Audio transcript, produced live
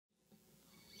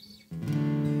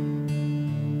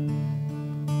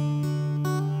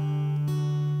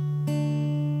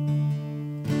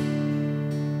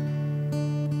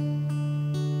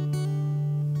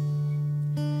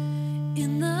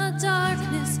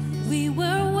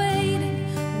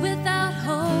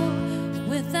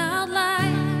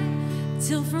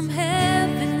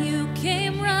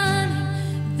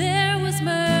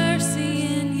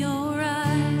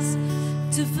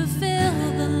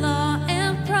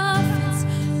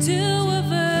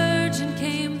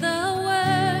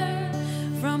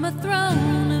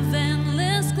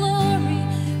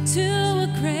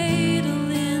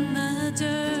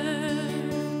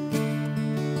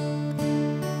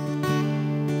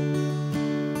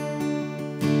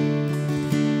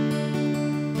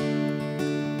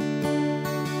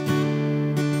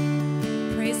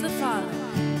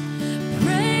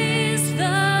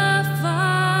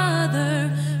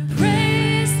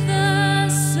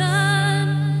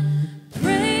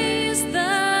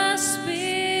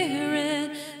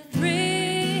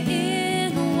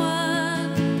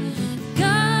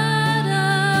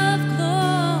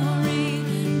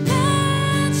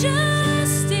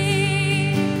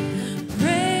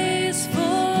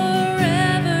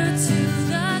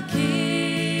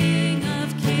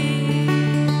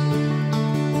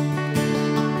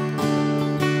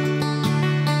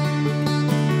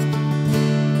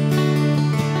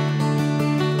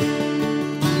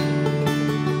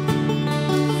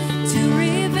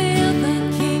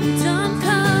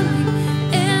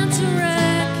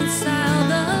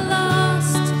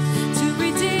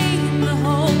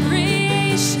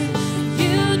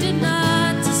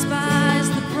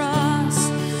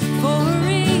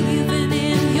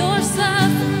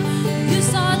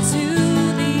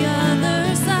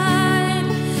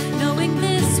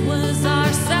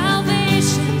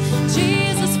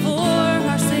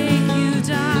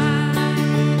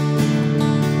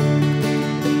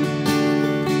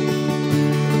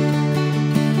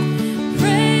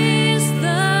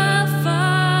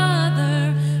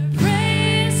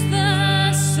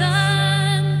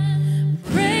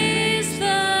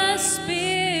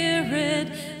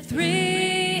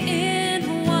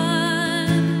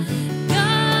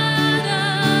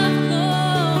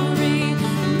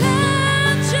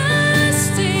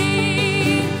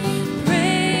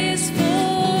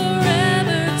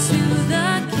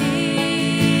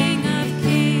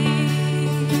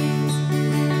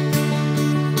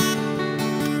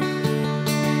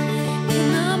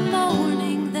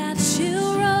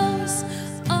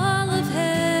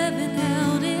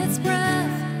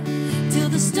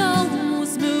stone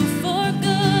was moved for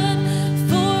good,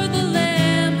 for the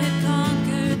Lamb had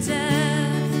conquered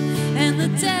death, and the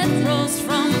dead rose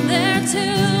from their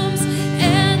tombs,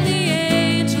 and the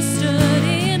angels stood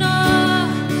in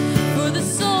awe, for the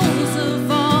souls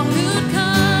of all who'd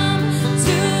come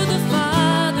to the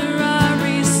Father are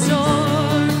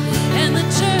restored, and the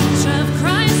church of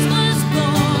Christ was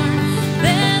born.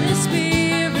 Then the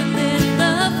Spirit lit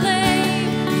the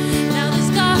flame. Now this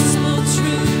gospel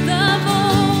truth of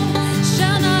old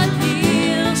shall not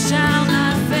heal, shall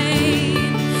not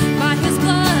fade. By His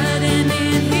blood and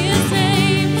in His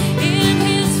name, in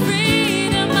His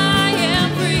freedom I am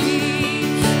free.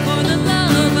 For the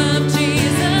love of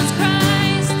Jesus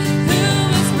Christ, who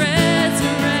has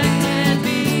resurrected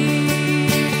me.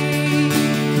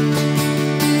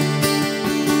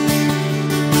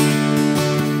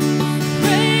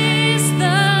 Praise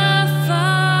the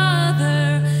Father,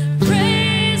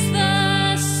 praise the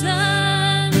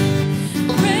Son,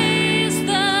 praise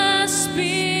the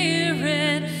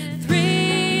Spirit,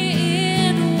 three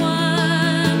in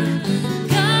one.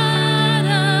 God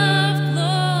of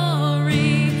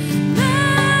glory,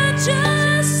 majesty,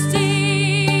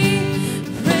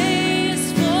 praise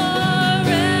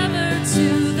forever to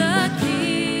the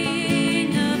King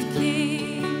of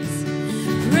Kings.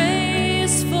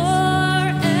 Praise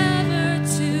forever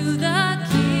to the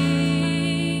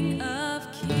King of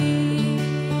Kings.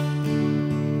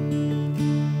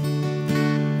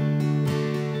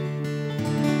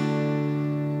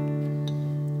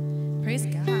 Praise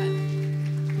God.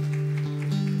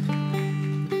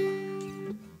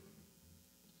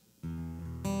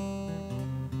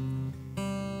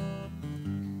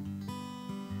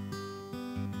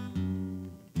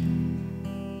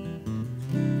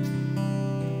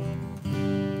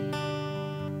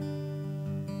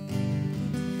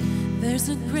 There's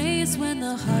a grace when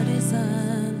the heart is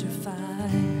under fire,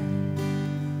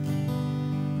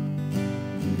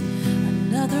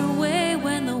 another way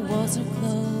when the walls are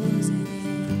closing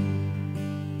in.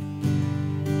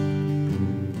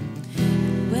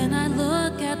 And when I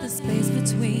look at the space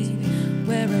between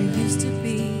where I used to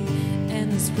be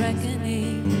and this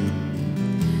reckoning,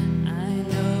 I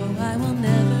know I will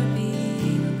never be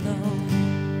alone.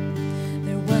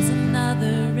 There was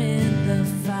another in the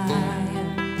fire,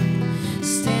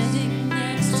 standing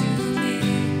next to me.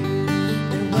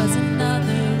 There was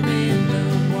another in the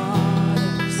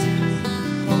waters,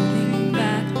 holding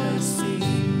back the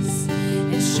seas.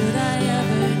 And should I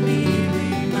ever be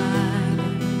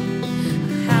reminded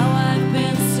how I've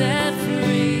been set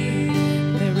free,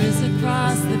 there is a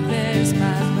cross that bears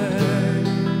my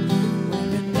burden,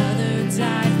 where another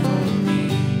died for me.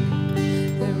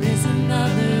 There is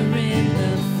another in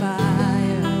the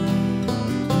fire.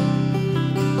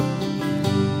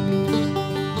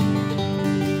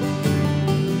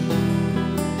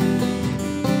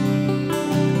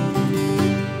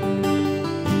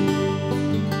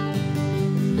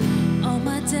 All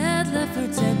my dead left for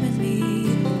dead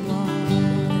beneath the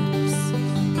waters.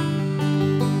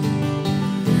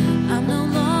 I'm no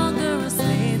longer a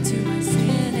slave to my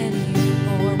sin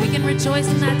anymore. We can rejoice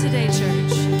in that today,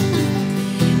 church.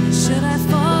 Should I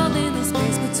fall in the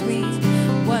space between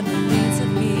what remains of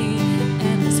me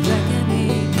and this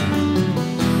reckoning?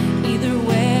 Either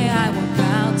way, I will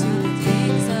bow to the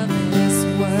kings of this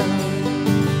world.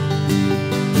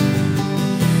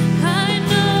 I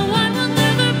know I will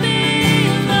never be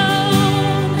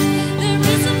alone. There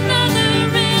is another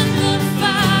in the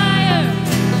fire,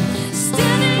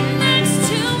 standing next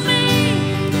to me.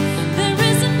 There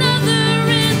is another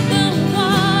in the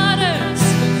waters,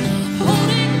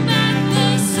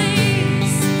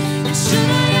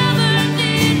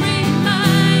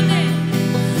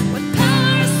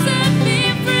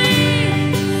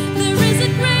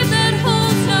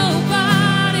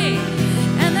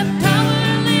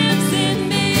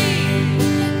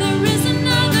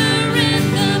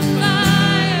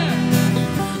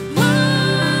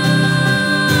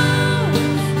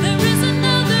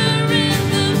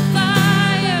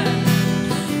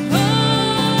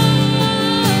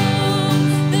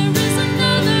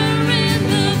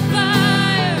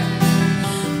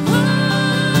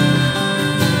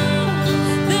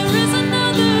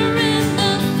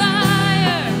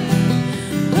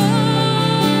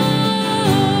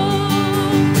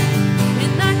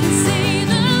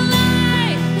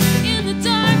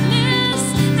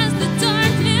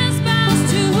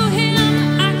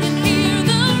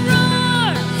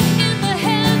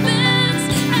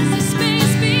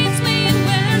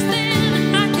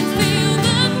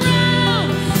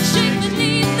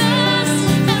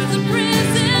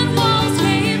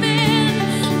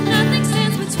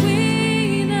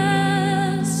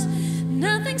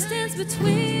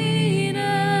 between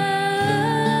us.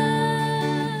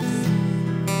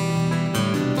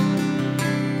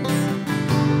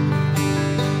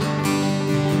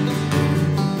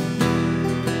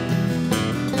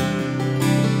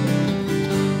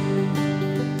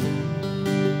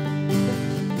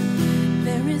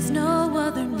 There is no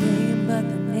other name but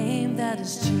the name that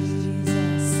is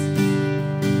Jesus.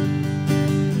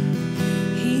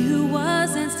 He who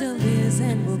was and still is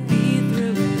and will be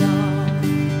through it all.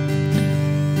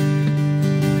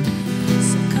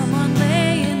 So come on,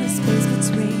 lay in the space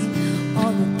between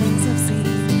all the things I've seen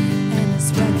and this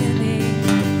reckoning.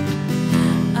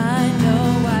 I know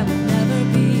I will never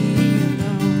be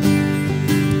alone.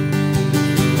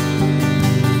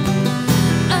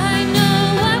 I know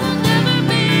I will never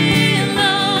be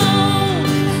alone.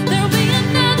 There'll be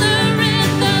another in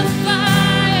the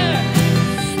fire,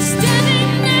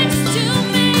 standing next to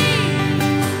me.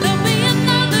 There'll be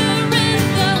another in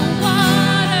the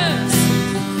waters,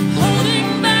 holding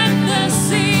back the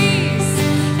seas.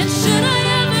 And should I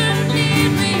ever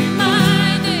need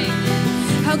reminding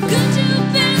how good you've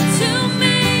been to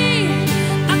me,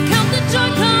 I count the joy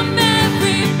come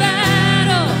every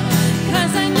battle,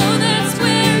 'cause I know that's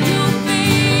where you'll be.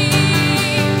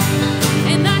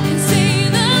 And I can see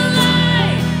the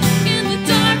light in the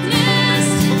darkness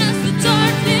as the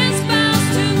darkness bows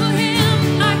to him.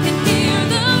 I can hear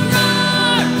the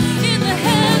roar in the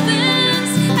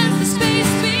heavens as the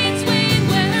space between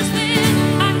wears thin.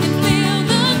 I can feel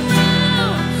the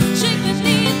ground shake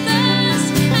beneath us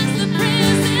as the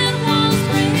prison walls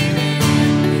break in.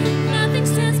 Nothing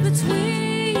stands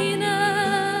between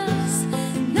us.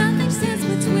 Nothing stands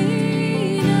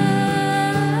between us.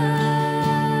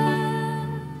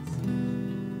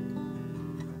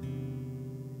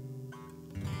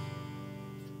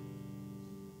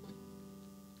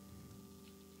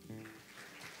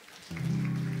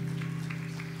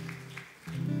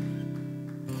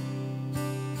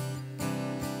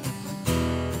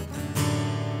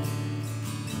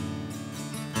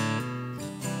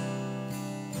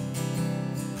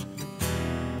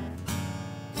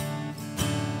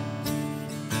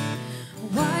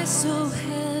 Why so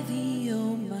heavy,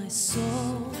 oh my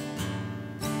soul?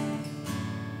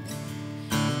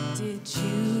 Did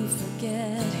you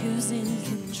forget who's in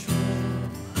control?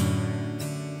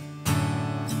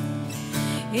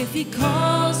 If he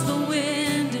calls the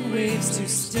wind and waves to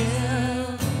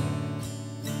still,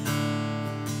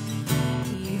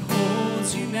 he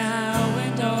holds you now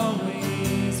and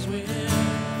always will.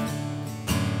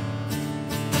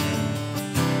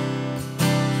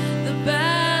 The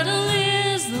battle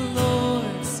is the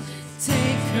Lord's.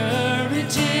 Take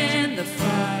courage in the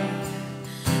fight.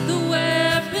 The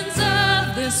weapons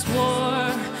of this war,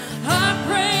 our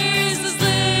praise is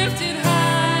lifted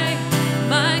high.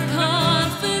 My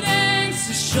confidence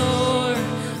is sure.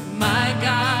 My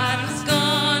God has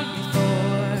gone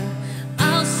before.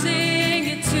 I'll sing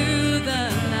it to the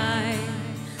night.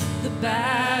 The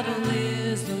battle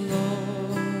is the Lord's.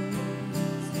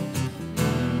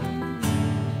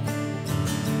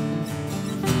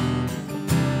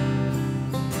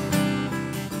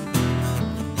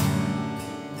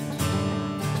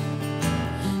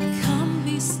 Come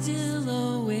be still,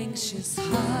 oh anxious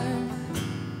heart.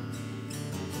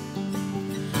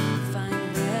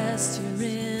 Find rest here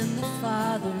in the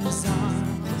Father's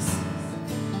arms.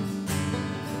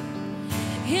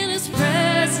 In his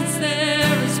presence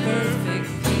there is perfect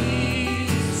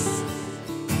peace.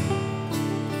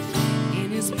 In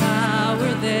his power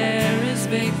there is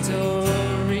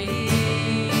victory.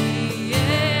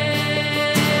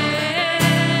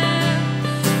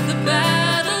 The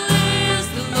battle is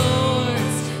the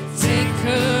Lord's. Take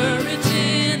courage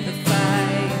in the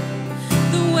fight.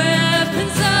 The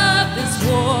weapons of this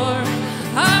war,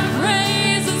 our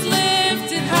praise is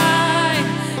lifted high.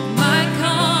 My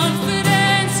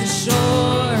confidence is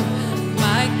sure.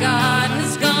 My God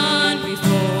has gone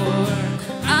before.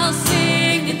 I'll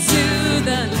sing into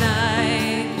the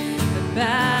night. The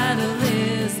battle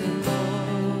is the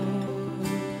Lord's.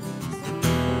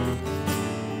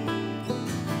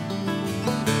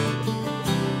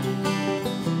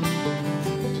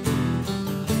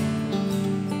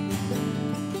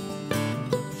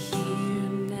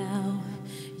 Here now,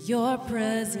 your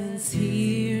presence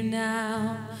here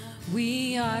now.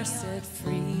 We are set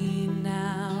free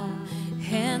now.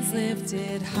 Hands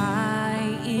lifted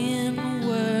high in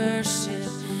worship.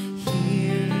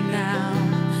 Here now,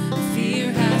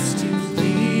 fear has to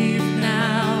leave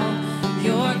now.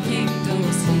 Your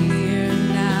kingdom's here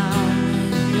now.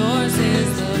 Yours is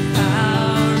the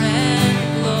power and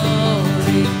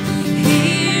glory.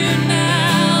 Here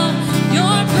now,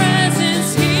 your presence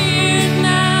here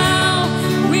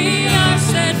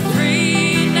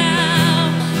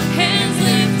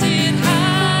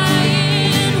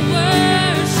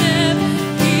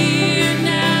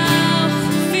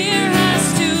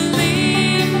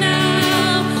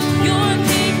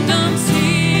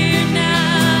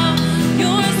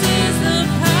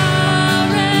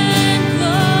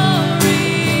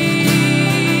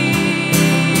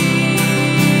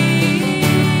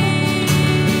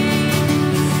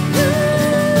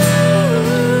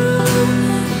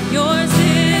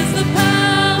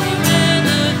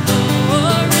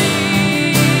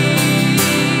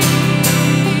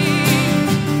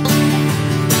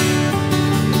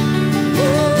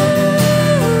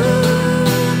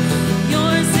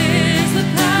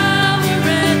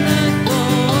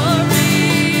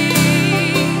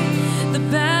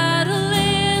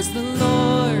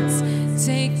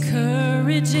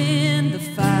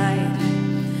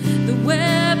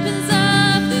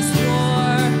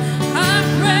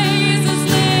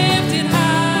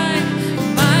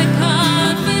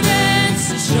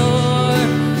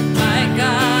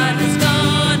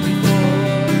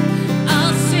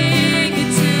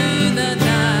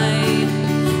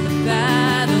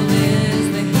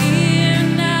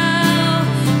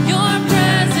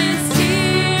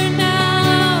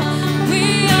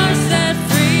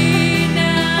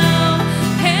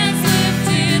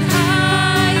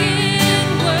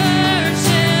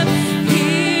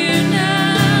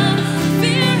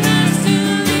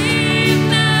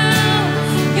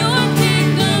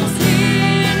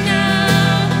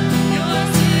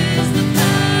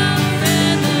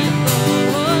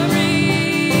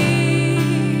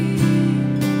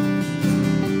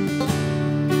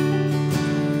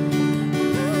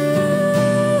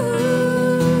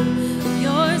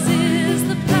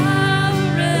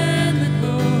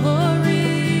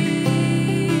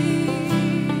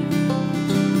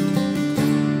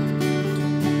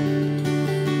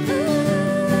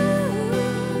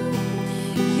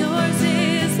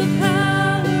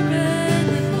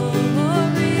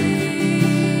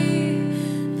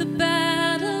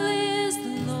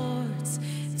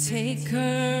Take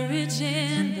courage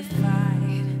in the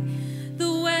fight. The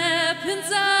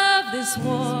weapons of this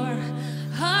war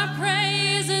are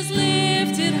praises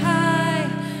lifted high.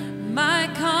 My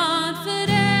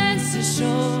confidence is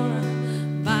sure.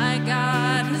 My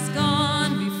God has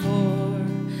gone before.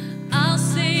 I'll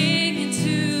sing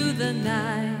into the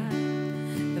night.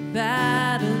 The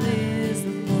battle is the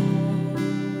Lord's.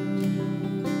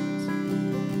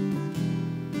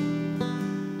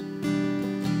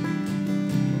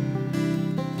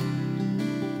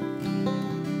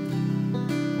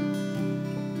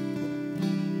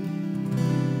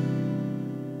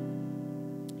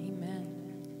 Amen.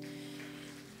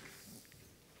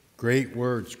 Great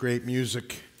words, great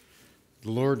music. The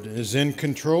Lord is in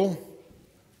control,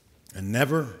 and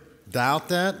never doubt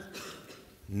that.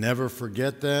 Never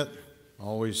forget that.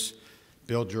 Always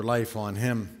build your life on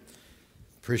Him.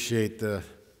 Appreciate the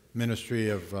ministry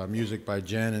of music by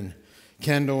Jen and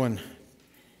Kendall and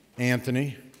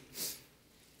Anthony.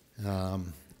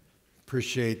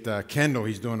 Appreciate Kendall.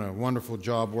 He's doing a wonderful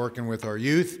job working with our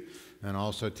youth and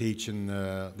also teaching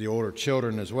the older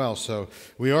children as well. So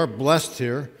we are blessed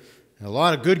here. A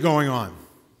lot of good going on.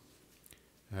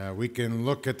 We can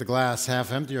look at the glass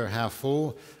half empty or half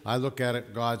full. I look at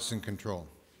it, God's in control.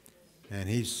 And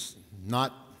He's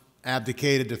not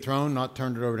abdicated the throne, not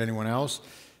turned it over to anyone else.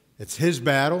 It's His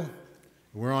battle.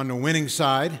 We're on the winning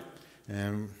side.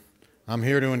 And I'm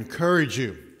here to encourage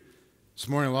you. This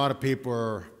morning, a lot of people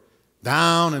are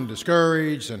down and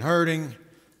discouraged and hurting.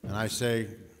 And I say,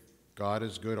 God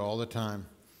is good all the time.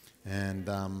 And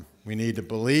we need to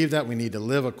believe that. We need to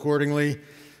live accordingly.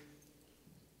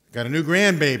 Got a new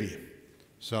grandbaby,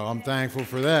 so I'm thankful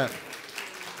for that.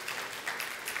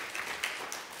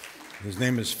 His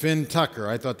name is Finn Tucker.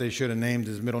 I thought they should have named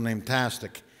his middle name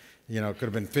Tastic. You know, it could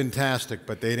have been Fantastic,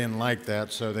 but they didn't like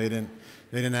that, so they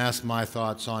didn't ask my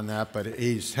thoughts on that. But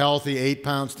he's healthy, 8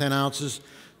 pounds, 10 ounces,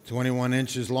 21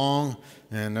 inches long,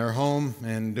 and they're home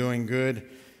and doing good,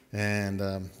 and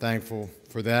thankful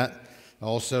for that.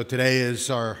 Also, today is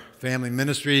our family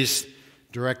ministries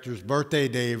director's birthday.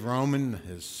 Dave Roman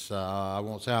is, I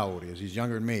won't say how old he is. He's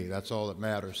younger than me. That's all that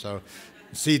matters. So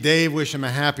see Dave, wish him a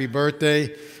happy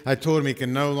birthday. I told him he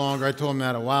can no longer, I told him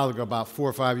that a while ago, about 4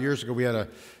 or 5 years ago. We had a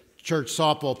church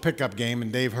softball pickup game,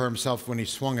 and Dave hurt himself when he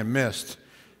swung and missed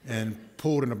and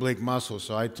pulled an oblique muscle.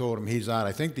 So I told him he's out.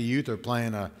 I think the youth are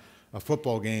playing a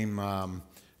football game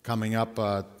coming up,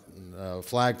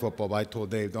 flag football. But I told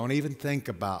Dave, don't even think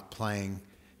about playing.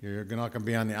 You're not going to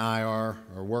be on the IR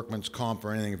or workman's comp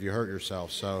or anything if you hurt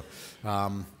yourself. So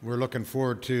we're looking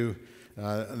forward to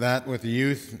that with the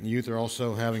youth. The youth are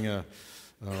also having a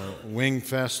wing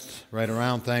fest right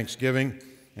around Thanksgiving.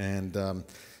 And as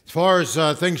far as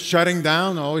things shutting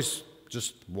down, always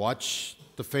just watch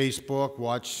the Facebook,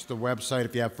 watch the website.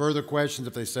 If you have further questions,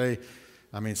 if they say,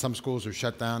 I mean, some schools are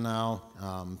shut down now.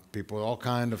 People with all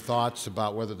kinds of thoughts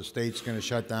about whether the state's going to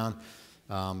shut down.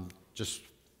 Just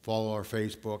follow our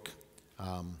Facebook.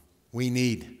 We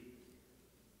need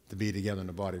to be together in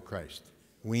the body of Christ.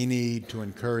 We need to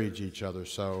encourage each other.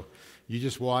 So you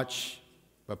just watch,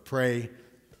 but pray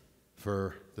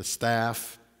for the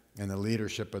staff and the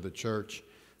leadership of the church.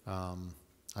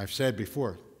 I've said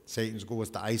before, Satan's goal is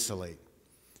to isolate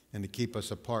and to keep us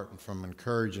apart from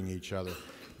encouraging each other.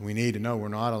 And we need to know we're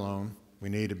not alone. We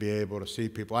need to be able to see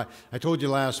people. I told you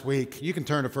last week, you can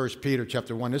turn to 1 Peter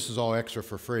chapter 1. This is all extra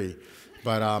for free.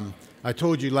 But I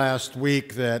told you last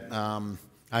week that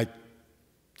I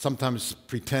sometimes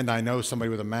pretend I know somebody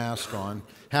with a mask on.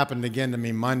 Happened again to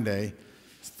me Monday.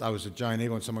 I was at Giant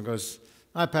Eagle and someone goes,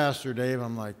 "Hi, Pastor Dave."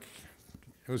 I'm like,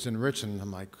 it was in Richmond.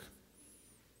 I'm like,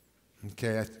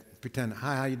 okay, I pretend,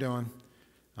 "Hi, how you doing?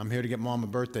 I'm here to get Mom a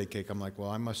birthday cake." I'm like, well,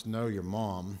 I must know your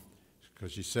mom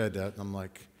because she said that. And I'm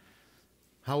like,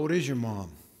 how old is your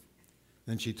mom?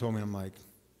 Then she told me, I'm like,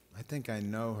 I think I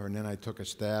know her. And then I took a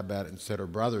stab at it and said her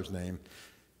brother's name.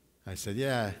 I said,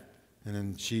 yeah. And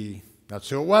then that's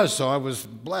who it was, so I was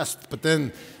blessed. But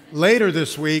then later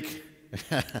this week,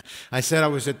 I said I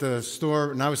was at the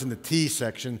store, and I was in the tea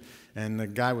section, and the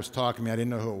guy was talking to me. I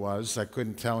didn't know who it was. I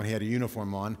couldn't tell, and he had a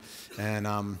uniform on. And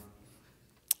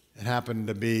it happened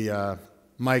to be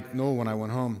Mike Knoll when I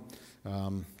went home.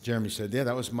 Jeremy said, yeah,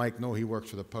 that was Mike Knoll. He works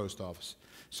for the post office.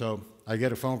 So I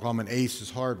get a phone call. I'm in Ace's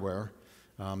Hardware.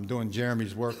 Doing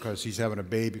Jeremy's work because he's having a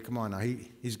baby. Come on now,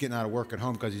 he's getting out of work at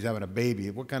home because he's having a baby.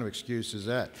 What kind of excuse is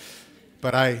that?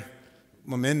 But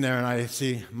I'm in there and I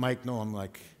see Mike Knoll. I'm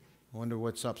like, I wonder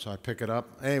what's up. So I pick it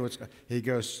up. Hey, he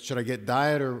goes, should I get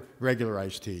diet or regular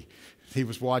iced tea? He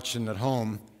was watching at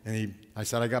home, and I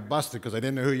said, I got busted because I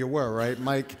didn't know who you were, right,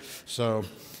 Mike? So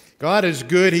God is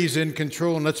good. He's in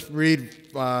control. And let's read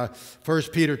 1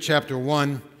 Peter chapter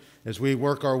 1 as we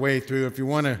work our way through. If you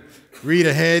want to read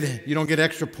ahead, you don't get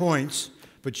extra points,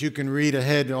 but you can read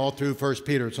ahead all through 1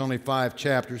 Peter. It's only 5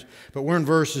 chapters. But we're in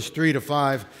verses 3 to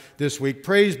 5 this week.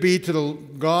 Praise be to the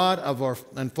God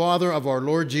and Father of our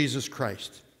Lord Jesus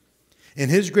Christ. In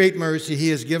His great mercy, He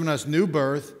has given us new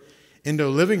birth into a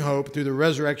living hope through the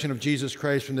resurrection of Jesus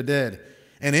Christ from the dead,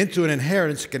 and into an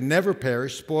inheritance that can never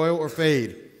perish, spoil, or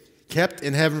fade, kept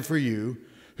in heaven for you,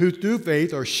 who through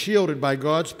faith are shielded by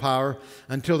God's power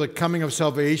until the coming of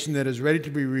salvation that is ready to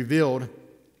be revealed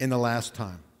in the last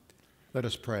time. Let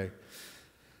us pray.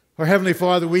 Our Heavenly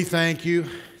Father, we thank you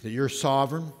that you're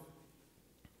sovereign.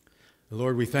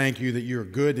 Lord, we thank you that you're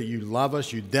good, that you love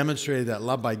us. You demonstrated that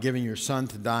love by giving your Son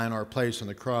to die in our place on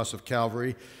the cross of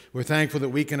Calvary. We're thankful that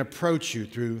we can approach you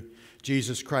through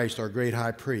Jesus Christ, our great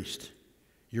high priest.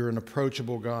 You're an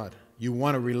approachable God. You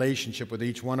want a relationship with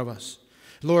each one of us.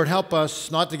 Lord, help us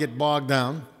not to get bogged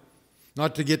down,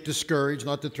 not to get discouraged,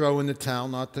 not to throw in the towel,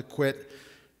 not to quit,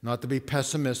 not to be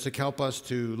pessimistic. Help us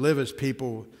to live as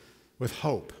people with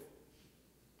hope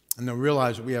and to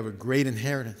realize that we have a great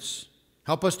inheritance.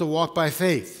 Help us to walk by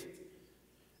faith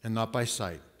and not by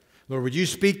sight. Lord, would you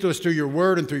speak to us through your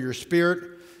word and through your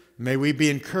spirit? May we be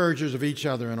encouragers of each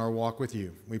other in our walk with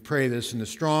you. We pray this in the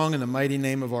strong and the mighty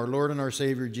name of our Lord and our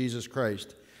Savior, Jesus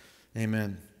Christ.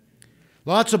 Amen.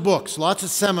 Lots of books, lots of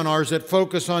seminars that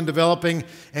focus on developing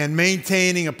and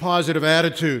maintaining a positive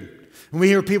attitude. And we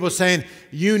hear people saying,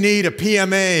 you need a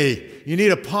PMA, you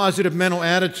need a positive mental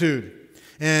attitude.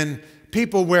 And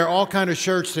people wear all kinds of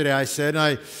shirts today, I said.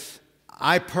 And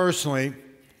I personally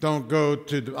don't go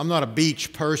to, I'm not a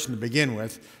beach person to begin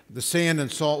with. The sand and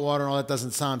salt water and all that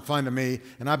doesn't sound fun to me.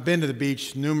 And I've been to the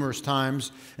beach numerous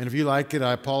times. And if you like it,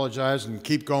 I apologize and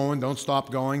keep going. Don't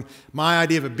stop going. My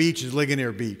idea of a beach is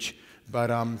Ligonier Beach. But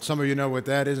some of you know what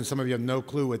that is, and some of you have no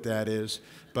clue what that is.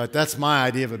 But that's my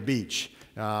idea of a beach.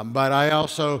 But I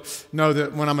also know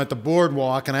that when I'm at the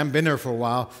boardwalk, and I haven't been there for a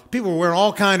while, people wear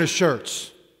all kinds of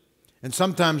shirts. And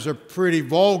sometimes they're pretty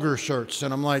vulgar shirts.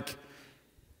 And I'm like,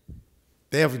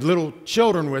 they have little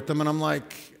children with them. And I'm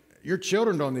like, your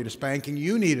children don't need a spanking.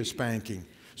 You need a spanking.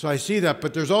 So I see that.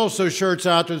 But there's also shirts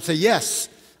out there that say, yes,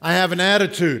 I have an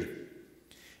attitude.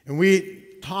 And we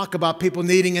talk about people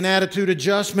needing an attitude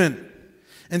adjustment.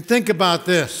 And think about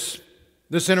this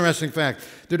interesting fact.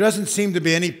 There doesn't seem to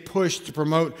be any push to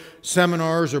promote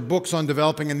seminars or books on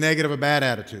developing a negative or bad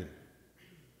attitude.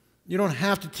 You don't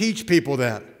have to teach people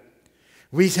that.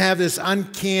 We have this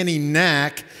uncanny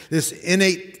knack, this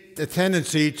innate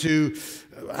tendency to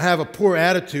have a poor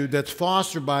attitude that's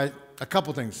fostered by a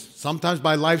couple things. Sometimes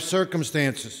by life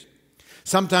circumstances.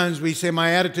 Sometimes we say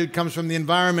my attitude comes from the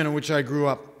environment in which I grew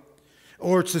up.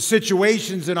 Or it's the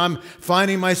situations that I'm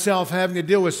finding myself having to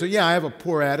deal with. So yeah, I have a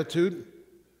poor attitude.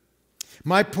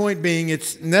 My point being,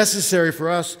 it's necessary for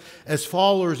us as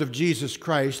followers of Jesus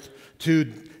Christ to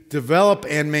develop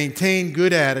and maintain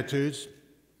good attitudes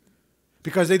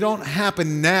because they don't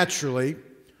happen naturally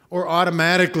or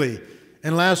automatically.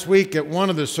 And last week at one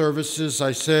of the services,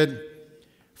 I said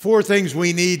 4 things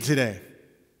we need today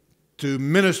to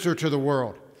minister to the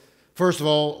world. First of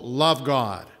all, love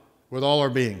God with all our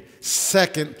being.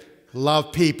 Second,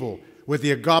 love people with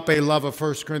the agape love of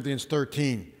 1 Corinthians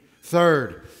 13.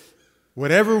 Third,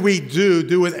 whatever we do,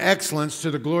 do with excellence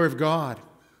to the glory of God.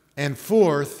 And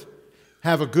fourth,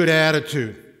 have a good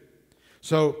attitude.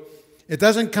 So it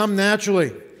doesn't come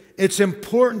naturally. It's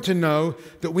important to know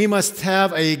that we must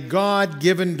have a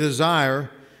God-given desire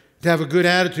to have a good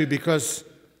attitude because,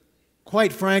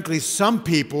 quite frankly, some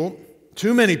people,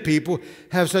 too many people,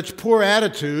 have such poor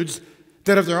attitudes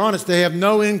that if they're honest, they have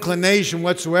no inclination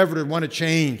whatsoever to want to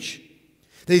change.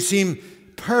 They seem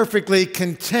perfectly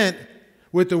content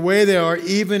with the way they are,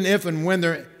 even if and when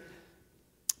they're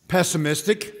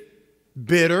pessimistic,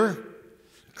 bitter,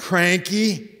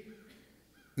 cranky,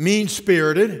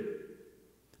 mean-spirited.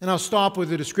 And I'll stop with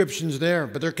the descriptions there,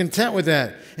 but they're content with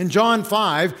that. In John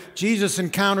 5, Jesus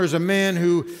encounters a man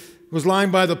who was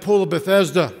lying by the pool of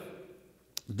Bethesda.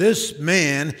 This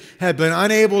man had been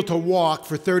unable to walk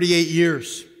for 38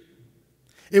 years.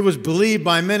 It was believed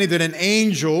by many that an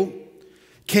angel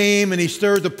came and he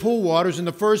stirred the pool waters, and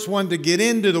the first one to get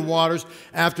into the waters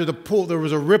after the pool, there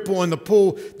was a ripple in the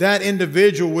pool, that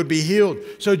individual would be healed.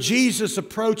 So Jesus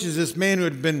approaches this man who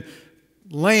had been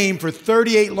lame for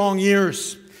 38 long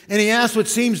years, and he asks what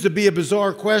seems to be a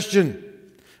bizarre question.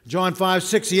 John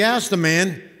 5:6, he asked the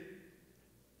man,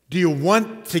 "Do you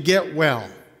want to get well?"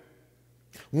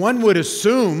 One would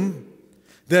assume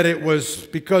that it was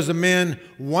because the man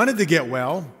wanted to get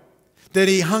well, that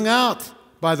he hung out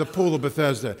by the pool of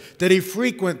Bethesda? That he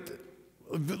frequently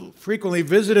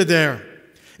visited there?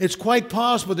 It's quite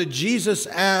possible that Jesus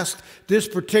asked this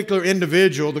particular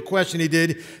individual the question he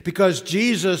did because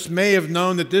Jesus may have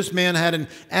known that this man had an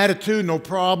attitudinal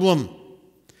problem.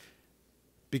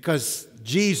 Because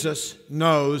Jesus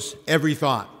knows every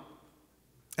thought.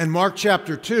 In Mark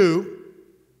chapter 2,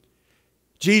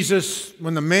 Jesus,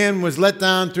 when the man was let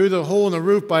down through the hole in the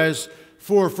roof by his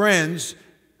 4 friends,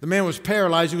 the man was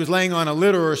paralyzed. He was laying on a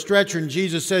litter or a stretcher, and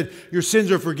Jesus said, "Your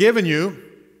sins are forgiven you."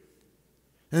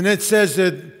 And it says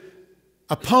that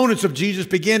opponents of Jesus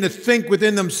began to think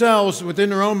within themselves, within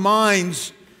their own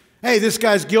minds, hey, this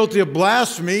guy's guilty of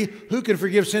blasphemy. Who can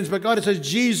forgive sins but God? It says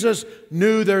Jesus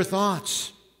knew their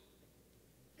thoughts.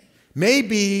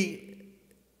 Maybe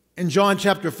in John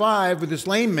chapter 5 with this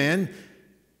lame man,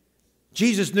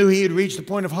 Jesus knew he had reached the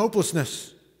point of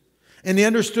hopelessness. And he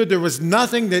understood there was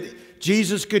nothing that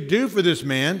Jesus could do for this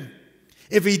man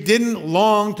if he didn't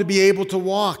long to be able to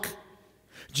walk.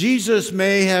 Jesus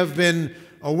may have been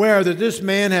aware that this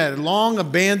man had long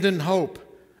abandoned hope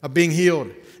of being healed.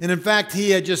 And in fact, he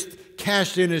had just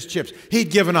cashed in his chips.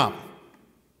 He'd given up.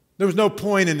 There was no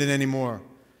point in it anymore.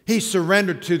 He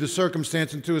surrendered to the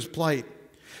circumstance and to his plight.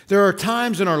 There are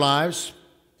times in our lives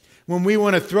when we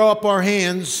want to throw up our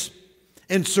hands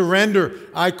and surrender.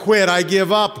 I quit. I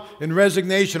give up. In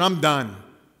resignation, I'm done.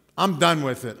 I'm done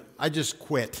with it. I just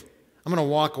quit. I'm going to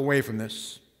walk away from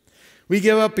this. We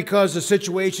give up because the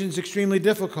situation is extremely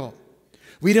difficult.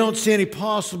 We don't see any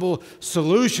possible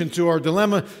solution to our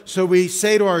dilemma, so we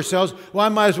say to ourselves, well, I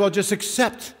might as well just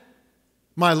accept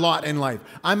my lot in life.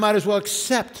 I might as well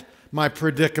accept my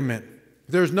predicament.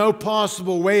 There's no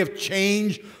possible way of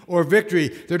change or victory.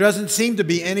 There doesn't seem to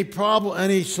be any problem,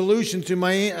 any solution to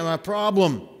my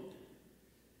problem.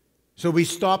 So we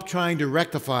stop trying to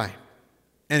rectify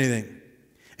anything.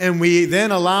 And we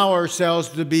then allow ourselves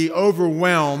to be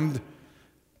overwhelmed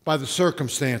by the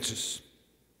circumstances.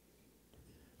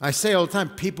 I say all the time,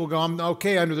 people go, I'm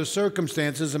okay under the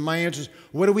circumstances, and my answer is,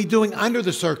 what are we doing under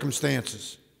the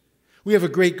circumstances? We have a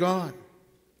great God.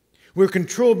 We're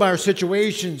controlled by our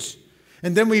situations,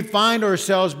 and then we find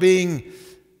ourselves being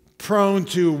prone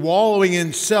to wallowing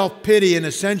in self-pity and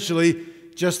essentially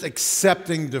just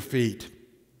accepting defeat.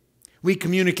 We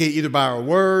communicate either by our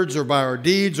words or by our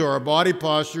deeds or our body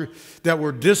posture that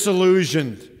we're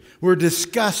disillusioned, we're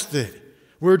disgusted,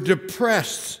 we're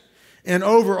depressed, and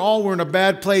overall we're in a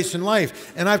bad place in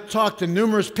life. And I've talked to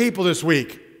numerous people this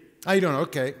week. How you doing?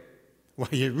 Okay. Well,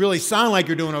 you really sound like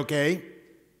you're doing okay.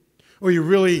 Or you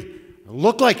really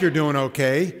look like you're doing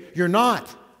okay. You're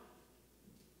not.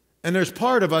 And there's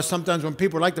part of us sometimes when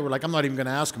people are like that, we're like, I'm not even going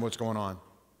to ask them what's going on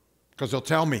because they'll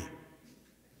tell me.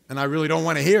 And I really don't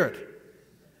want to hear it.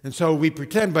 And so we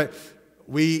pretend, but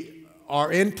we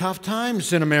are in tough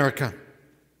times in America.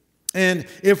 And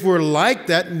if we're like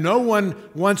that, no one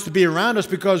wants to be around us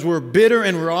because we're bitter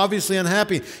and we're obviously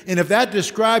unhappy. And if that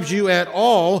describes you at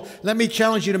all, let me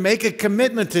challenge you to make a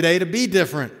commitment today to be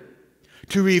different,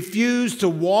 to refuse to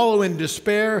wallow in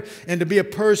despair and to be a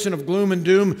person of gloom and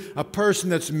doom, a person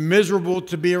that's miserable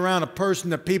to be around, a person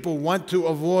that people want to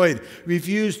avoid.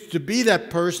 Refuse to be that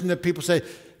person that people say,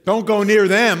 don't go near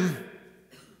them.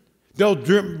 They'll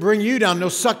bring you down. They'll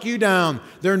suck you down.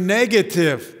 They're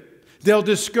negative. They'll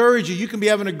discourage you. You can be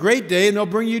having a great day and they'll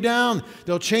bring you down.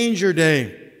 They'll change your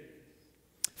day.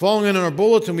 Following in our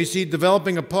bulletin, we see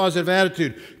developing a positive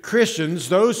attitude. Christians,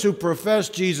 those who profess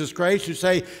Jesus Christ, who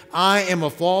say, I am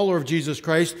a follower of Jesus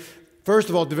Christ, first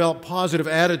of all, develop positive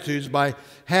attitudes by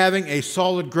having a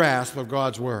solid grasp of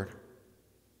God's Word.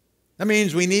 That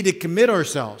means we need to commit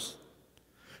ourselves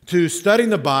to studying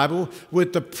the Bible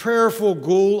with the prayerful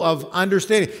goal of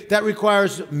understanding. That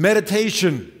requires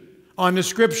meditation on the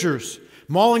Scriptures,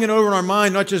 mulling it over in our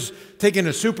mind, not just taking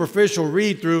a superficial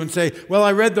read through and say, well,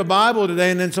 I read the Bible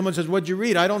today, and then someone says, what'd you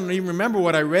read? I don't even remember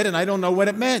what I read, and I don't know what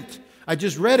it meant. I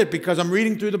just read it because I'm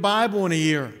reading through the Bible in a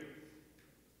year.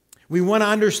 We want to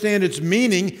understand its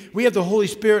meaning. We have the Holy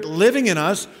Spirit living in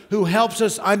us who helps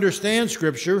us understand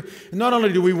Scripture. And not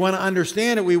only do we want to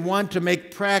understand it, we want to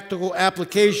make practical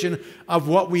application of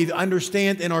what we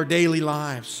understand in our daily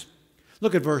lives.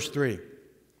 Look at verse 3.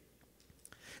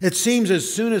 It seems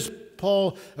as soon as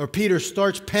Paul or Peter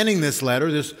starts penning this letter,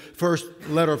 this first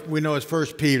letter we know as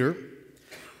 1 Peter,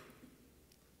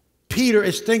 Peter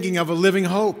is thinking of a living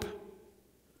hope.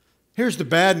 Here's the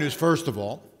bad news, first of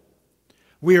all.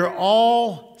 We are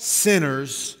all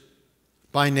sinners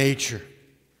by nature.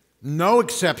 No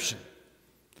exception.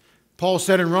 Paul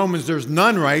said in Romans, there's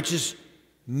none righteous,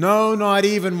 no, not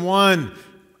even one.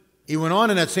 He went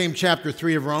on in that same chapter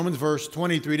 3 of Romans, verse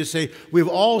 23, to say, we've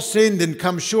all sinned and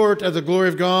come short of the glory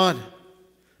of God.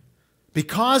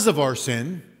 Because of our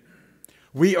sin,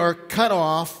 we are cut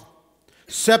off,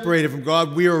 separated from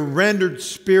God. We are rendered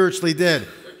spiritually dead.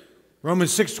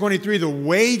 Romans 6:23, the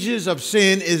wages of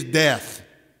sin is death.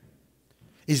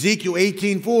 Ezekiel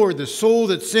 18:4, the soul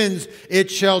that sins, it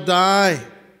shall die.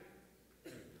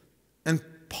 And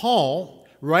Paul,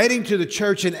 writing to the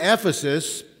church in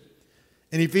Ephesus,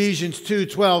 in Ephesians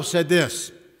 2:12, said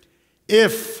this,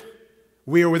 if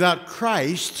we are without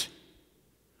Christ,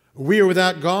 we are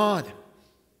without God.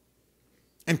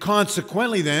 And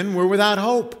consequently then, we're without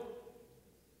hope.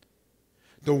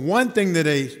 The one thing that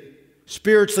a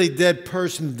spiritually dead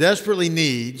person desperately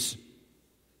needs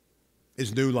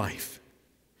is new life.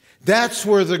 That's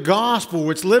where the gospel,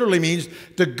 which literally means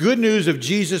the good news of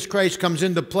Jesus Christ, comes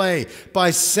into play.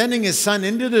 By sending His Son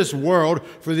into this world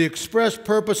for the express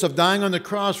purpose of dying on the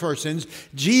cross for our sins,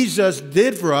 Jesus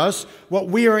did for us what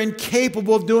we are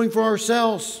incapable of doing for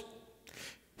ourselves.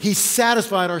 He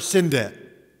satisfied our sin debt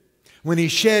when He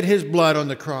shed His blood on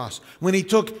the cross, when He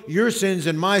took your sins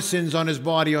and my sins on His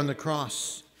body on the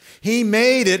cross. He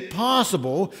made it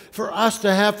possible for us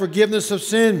to have forgiveness of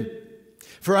sin,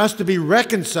 for us to be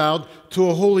reconciled to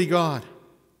a holy God.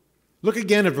 Look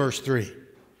again at verse 3.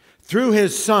 Through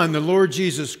His Son, the Lord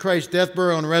Jesus Christ, death,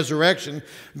 burial, and resurrection,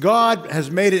 God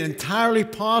has made it entirely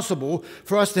possible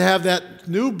for us to have that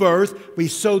new birth we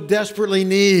so desperately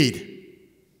need.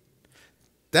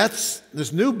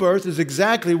 This new birth is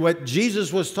exactly what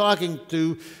Jesus was talking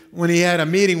to when He had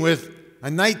a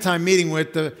nighttime meeting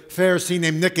with the Pharisee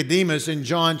named Nicodemus in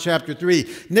John chapter 3.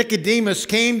 Nicodemus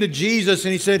came to Jesus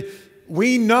and he said,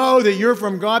 we know that you're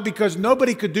from God because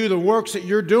nobody could do the works that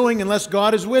you're doing unless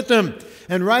God is with them.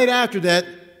 And right after that,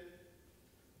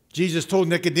 Jesus told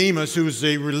Nicodemus, who was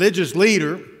a religious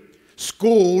leader,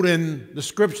 schooled in the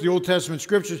scriptures, the Old Testament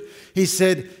scriptures, he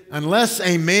said, unless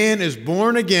a man is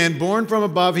born again, born from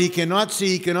above, he cannot see,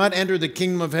 he cannot enter the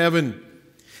kingdom of heaven.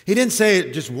 He didn't say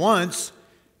it just once.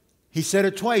 He said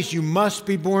it twice. You must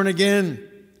be born again.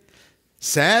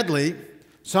 Sadly,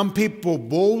 some people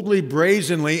boldly,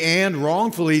 brazenly, and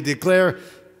wrongfully declare,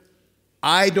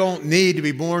 I don't need to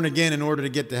be born again in order to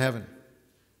get to heaven.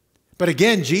 But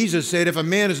again, Jesus said, if a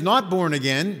man is not born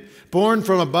again, born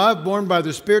from above, born by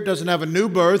the Spirit, doesn't have a new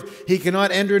birth, he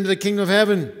cannot enter into the kingdom of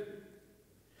heaven.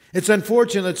 It's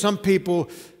unfortunate that some people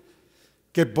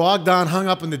get bogged down, hung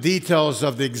up in the details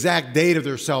of the exact date of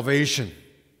their salvation.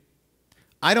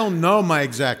 I don't know my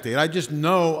exact date. I just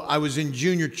know I was in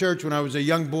junior church when I was a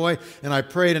young boy, and I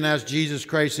prayed and asked Jesus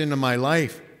Christ into my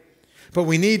life. But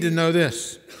we need to know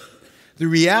this. The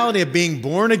reality of being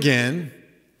born again,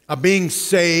 of being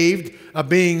saved, of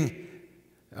being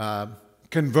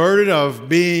converted, of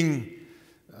being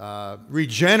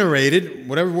regenerated,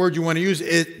 whatever word you want to use,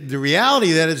 the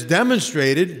reality that is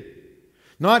demonstrated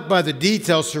not by the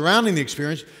details surrounding the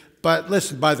experience, but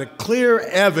listen, by the clear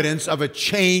evidence of a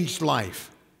changed life.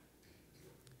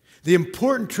 The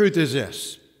important truth is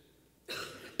this.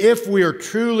 If we are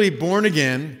truly born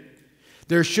again,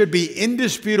 there should be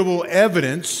indisputable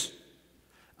evidence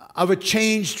of a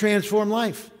changed, transformed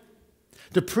life.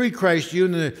 The pre-Christ you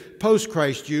and the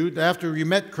post-Christ you, after you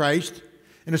met Christ,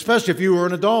 and especially if you were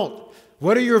an adult.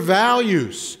 What are your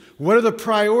values? What are the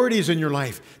priorities in your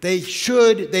life? They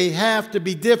have to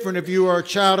be different if you are a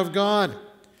child of God.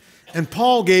 And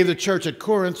Paul gave the church at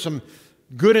Corinth some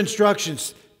good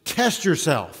instructions. Test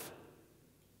yourself.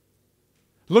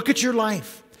 Look at your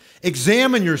life.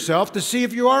 Examine yourself to see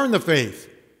if you are in the faith.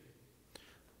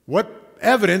 What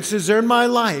evidence is there in my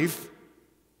life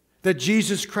that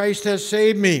Jesus Christ has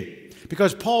saved me?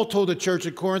 Because Paul told the church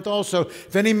at Corinth also,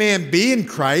 if any man be in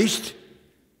Christ,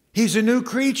 he's a new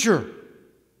creature.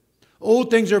 Old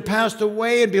things are passed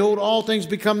away, and behold, all things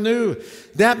become new.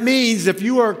 That means if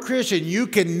you are a Christian, you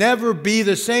can never be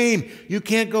the same. You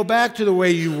can't go back to the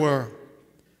way you were.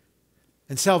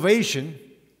 And salvation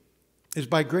is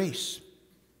by grace.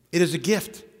 It is a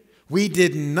gift. We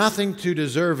did nothing to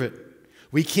deserve it.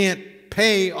 We can't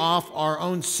pay off our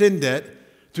own sin debt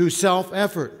through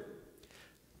self-effort.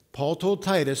 Paul told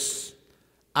Titus,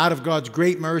 out of God's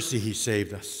great mercy, He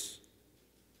saved us.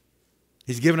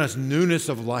 He's given us newness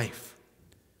of life.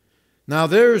 Now,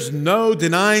 there's no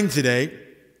denying today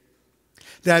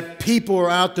that people are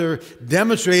out there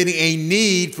demonstrating a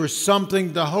need for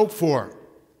something to hope for.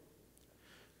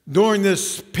 During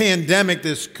this pandemic,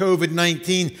 this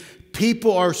COVID-19,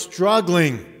 people are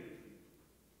struggling.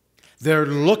 They're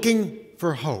looking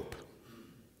for hope.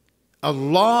 A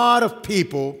lot of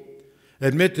people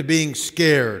admit to being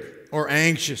scared or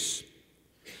anxious.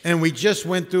 And we just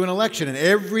went through an election. And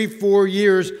every 4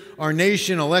 years, our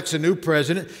nation elects a new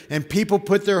president. And people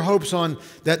put their hopes on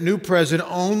that new president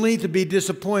only to be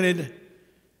disappointed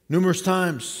numerous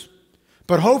times.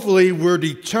 But hopefully we're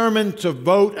determined to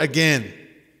vote again.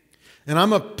 And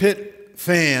I'm a Pitt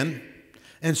fan,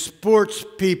 and sports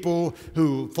people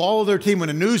who follow their team when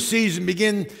a new season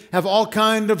begins have all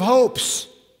kinds of hopes.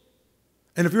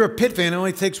 And if you're a Pitt fan, it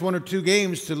only takes 1 or 2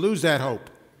 games to lose that hope.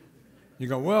 You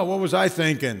go, well, what was I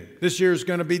thinking? This year's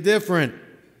going to be different.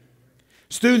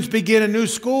 Students begin a new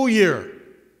school year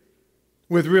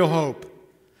with real hope.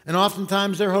 And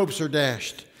oftentimes their hopes are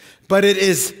dashed. But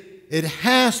it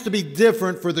has to be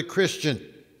different for the Christian.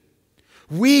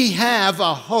 We have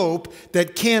a hope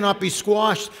that cannot be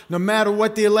squashed no matter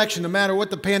what the election, no matter what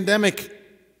the pandemic,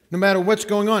 no matter what's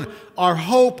going on. Our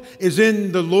hope is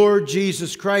in the Lord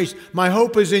Jesus Christ. My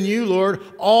hope is in you, Lord.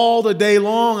 All the day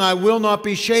long I will not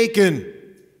be shaken.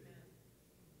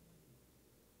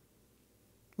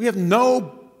 We have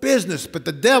no business, but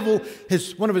the devil,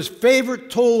 one of his favorite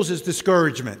tools is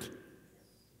discouragement.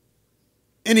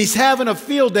 And he's having a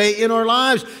field day in our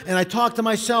lives. And I talk to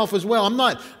myself as well. I'm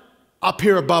not up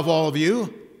here above all of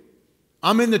you.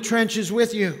 I'm in the trenches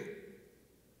with you.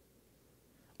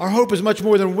 Our hope is much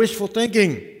more than wishful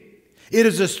thinking. It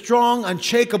is a strong,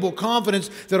 unshakable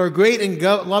confidence that our great and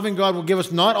loving God will give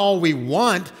us not all we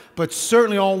want, but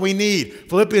certainly all we need.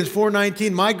 Philippians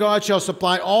 4:19, my God shall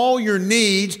supply all your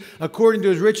needs according to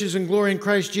his riches and glory in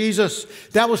Christ Jesus.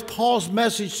 That was Paul's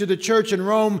message to the church in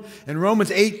Rome in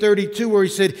Romans 8:32, where he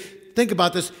said, think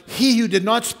about this, he who did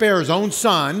not spare his own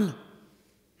son,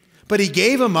 but he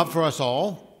gave him up for us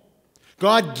all.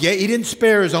 He didn't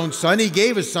spare his own son, he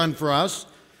gave his son for us.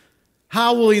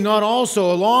 How will he not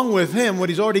also, along with him, what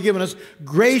he's already given us,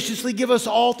 graciously give us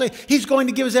all things? He's going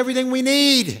to give us everything we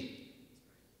need.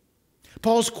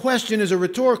 Paul's question is a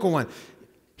rhetorical one.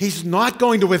 He's not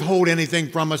going to withhold anything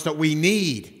from us that we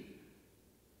need.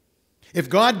 If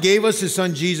God gave us his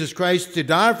son Jesus Christ to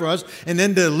die for us and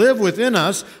then to live within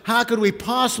us, how could we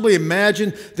possibly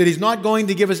imagine that he's not going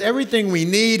to give us everything we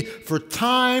need for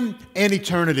time and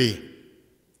eternity?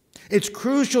 It's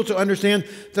crucial to understand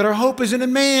that our hope isn't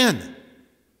in man.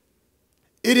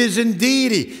 It is in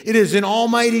deity. It is in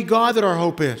Almighty God that our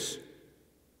hope is.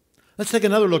 Let's take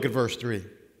another look at verse 3.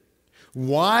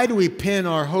 Why do we pin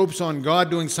our hopes on God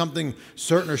doing something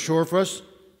certain or sure for us?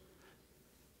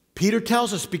 Peter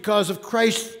tells us because of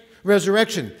Christ's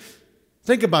resurrection.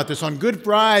 Think about this. On Good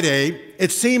Friday,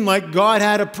 it seemed like God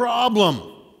had a problem.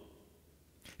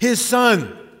 His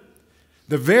son,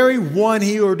 the very one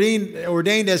he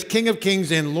ordained as King of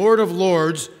Kings and Lord of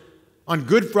Lords, on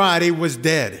Good Friday was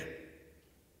dead.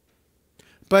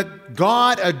 But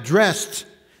God addressed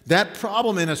that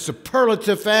problem in a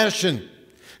superlative fashion.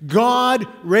 God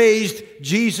raised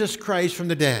Jesus Christ from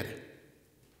the dead.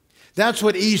 That's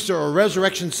what Easter or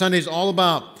Resurrection Sunday is all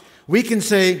about. We can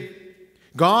say,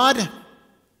 God,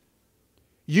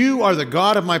 you are the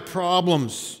God of my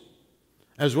problems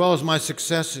as well as my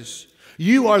successes.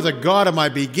 You are the God of my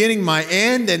beginning, my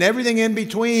end, and everything in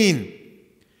between.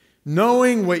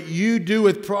 Knowing what you do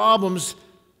with problems,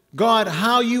 God,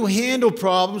 how you handle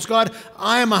problems, God,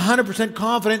 I am 100%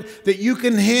 confident that you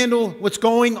can handle what's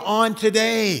going on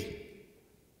today.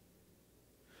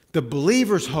 The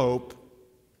believer's hope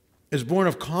is born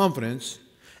of confidence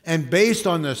and based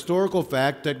on the historical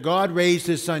fact that God raised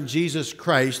his son Jesus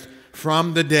Christ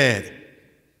from the dead.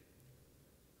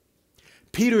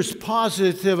 Peter's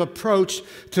positive approach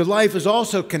to life is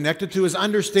also connected to his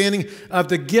understanding of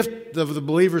the gift of the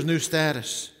believer's new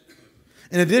status.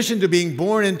 In addition to being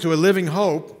born into a living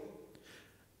hope,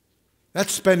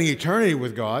 that's spending eternity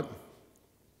with God.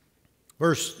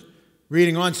 Verse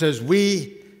reading on says,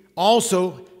 we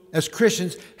also, as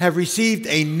Christians, have received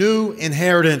a new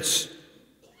inheritance.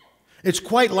 It's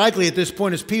quite likely at this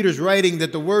point as Peter's writing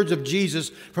that the words of Jesus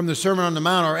from the Sermon on the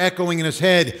Mount are echoing in his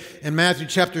head in Matthew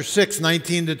chapter 6,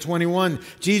 19 to 21.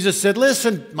 Jesus said,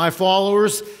 listen, my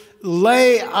followers,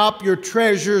 lay up your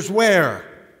treasures where?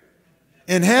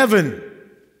 In heaven.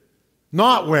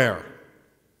 Not where?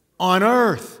 On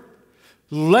earth.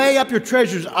 Lay up your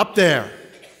treasures up there,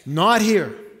 not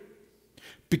here.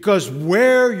 Because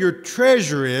where your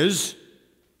treasure is,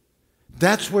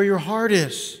 that's where your heart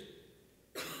is.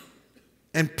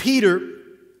 And Peter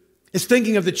is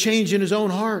thinking of the change in his own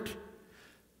heart.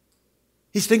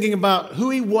 He's thinking about who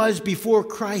he was before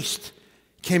Christ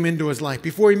came into his life,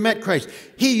 before he met Christ.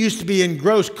 He used to be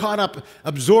engrossed, caught up,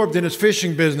 absorbed in his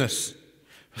fishing business.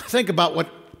 Think about what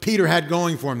Peter had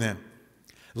going for him then.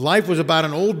 Life was about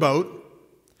an old boat,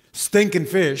 stinking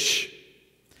fish,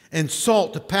 and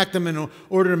salt to pack them in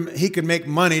order he could make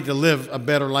money to live a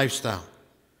better lifestyle.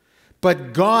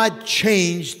 But God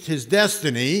changed his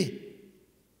destiny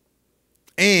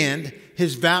and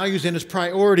his values and his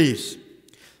priorities.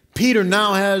 Peter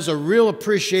now has a real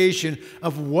appreciation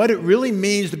of what it really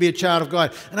means to be a child of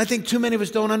God. And I think too many of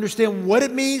us don't understand what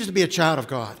it means to be a child of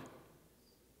God.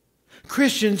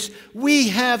 Christians, we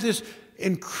have this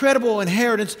incredible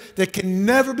inheritance that can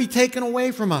never be taken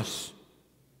away from us.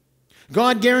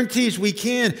 God guarantees we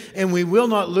can and we will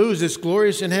not lose this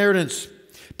glorious inheritance.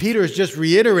 Peter is just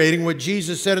reiterating what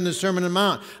Jesus said in the Sermon on the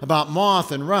Mount about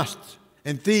moth and rust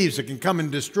and thieves that can come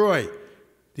and destroy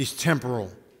these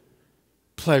temporal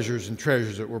pleasures and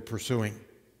treasures that we're pursuing.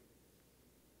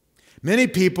 Many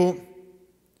people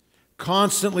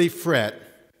constantly fret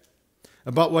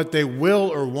about what they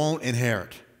will or won't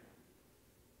inherit.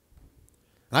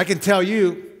 And I can tell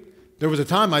you, there was a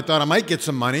time I thought I might get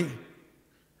some money,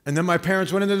 and then my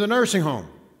parents went into the nursing home.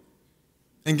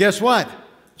 And guess what?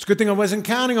 It's a good thing I wasn't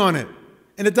counting on it.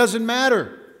 And it doesn't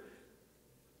matter.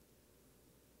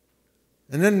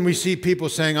 And then we see people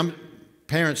saying,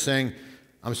 parents saying,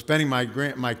 I'm spending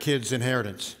my kids'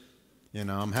 inheritance. You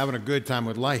know, I'm having a good time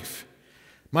with life.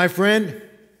 My friend,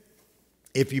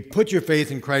 if you put your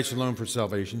faith in Christ alone for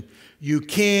salvation, you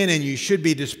can and you should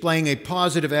be displaying a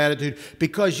positive attitude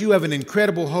because you have an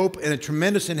incredible hope and a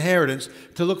tremendous inheritance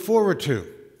to look forward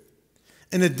to.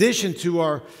 In addition to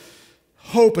our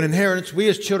hope and inheritance, we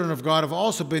as children of God have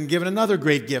also been given another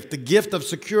great gift, the gift of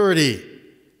security.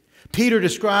 Peter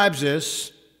describes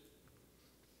this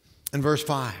in verse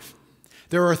 5.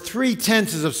 There are 3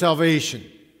 tenses of salvation.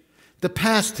 The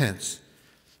past tense,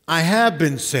 I have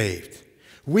been saved.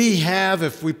 We have,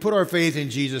 if we put our faith in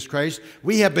Jesus Christ,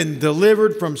 we have been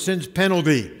delivered from sin's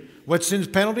penalty. What's sin's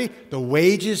penalty? The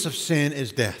wages of sin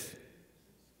is death.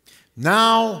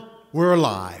 Now we're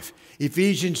alive.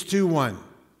 Ephesians 2:1.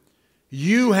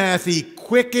 You hath he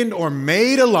quickened or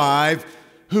made alive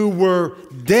who were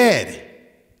dead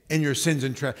in your sins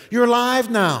and trespasses. You're alive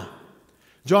now.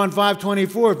 John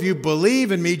 5:24, if you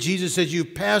believe in me, Jesus says you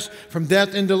pass from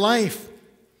death into life.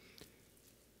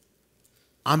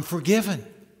 I'm forgiven.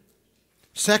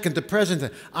 Second, the present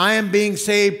tense. I am being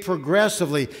saved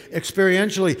progressively,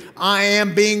 experientially. I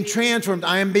am being transformed.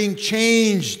 I am being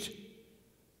changed.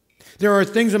 There are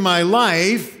things in my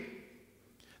life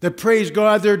that, praise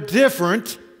God, they're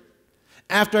different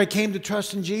after I came to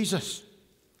trust in Jesus.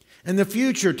 And the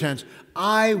future tense,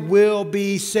 I will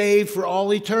be saved for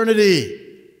all eternity.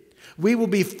 We will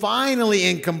be finally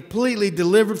and completely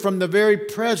delivered from the very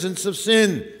presence of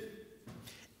sin.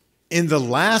 In the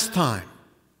last time,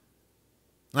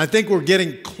 and I think we're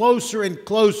getting closer and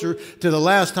closer to the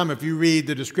last time if you read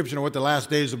the description of what the last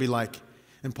days will be like.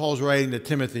 And Paul's writing to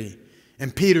Timothy.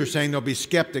 And Peter's saying there'll be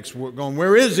skeptics going,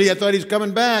 where is he? I thought he's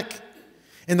coming back.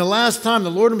 In the last time,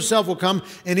 the Lord himself will come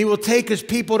and he will take his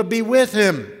people to be with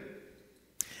him.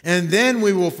 And then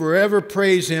we will forever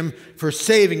praise him for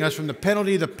saving us from the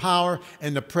penalty, the power,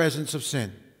 and the presence of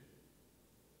sin.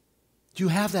 Do you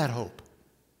have that hope?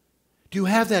 Do you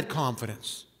have that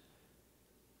confidence?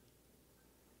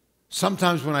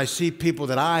 Sometimes when I see people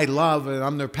that I love, and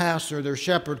I'm their pastor, their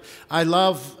shepherd, I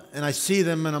love and I see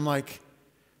them and I'm like,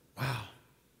 wow,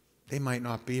 they might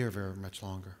not be here very much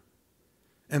longer.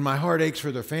 And my heart aches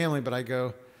for their family, but I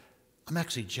go, I'm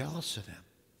actually jealous of them.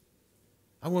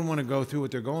 I wouldn't want to go through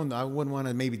what they're going through. I wouldn't want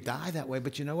to maybe die that way.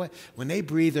 But you know what? When they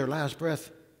breathe their last breath,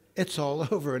 it's all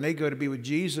over. And they go to be with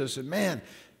Jesus. And man,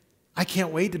 I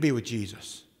can't wait to be with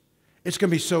Jesus. It's going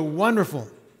to be so wonderful.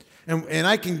 And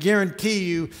I can guarantee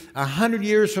you 100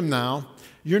 years from now,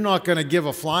 you're not going to give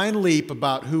a flying leap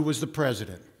about who was the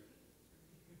president.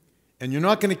 And you're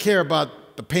not going to care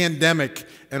about the pandemic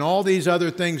and all these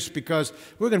other things because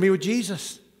we're going to be with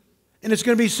Jesus. And it's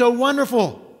going to be so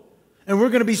wonderful. And we're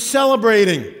going to be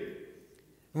celebrating. And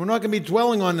we're not going to be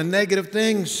dwelling on the negative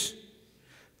things.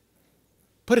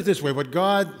 Put it this way, what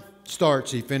God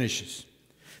starts, he finishes.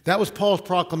 That was Paul's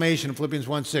proclamation in Philippians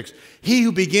 1:6. He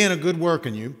who began a good work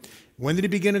in you, when did he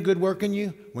begin a good work in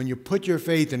you? When you put your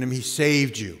faith in him, he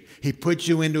saved you. He put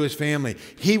you into his family.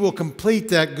 He will complete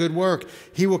that good work.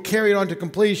 He will carry it on to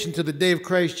completion to the day of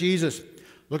Christ Jesus.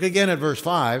 Look again at verse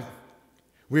 5.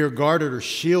 We are guarded or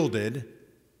shielded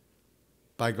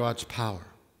by God's power.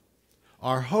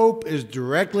 Our hope is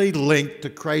directly linked to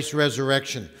Christ's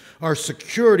resurrection. Our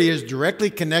security is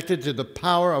directly connected to the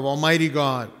power of Almighty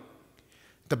God.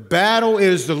 The battle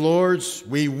is the Lord's.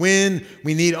 We win.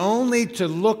 We need only to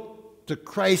look to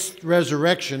Christ's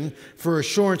resurrection for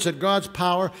assurance that God's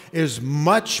power is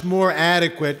much more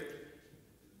adequate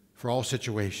for all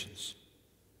situations.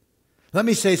 Let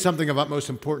me say something of utmost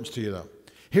importance to you, though.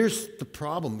 Here's the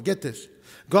problem. Get this.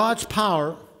 God's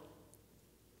power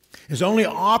is only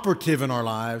operative in our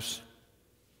lives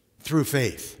through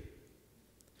faith.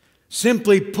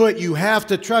 Simply put, you have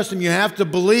to trust him. You have to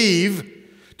believe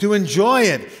to enjoy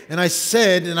it. And I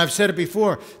said, and I've said it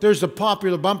before, there's a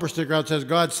popular bumper sticker out that says,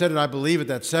 God said it, I believe it,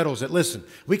 that settles it. Listen,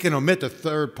 we can omit the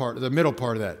third part, the middle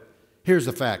part of that. Here's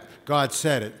the fact. God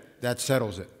said it, that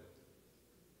settles it.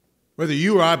 Whether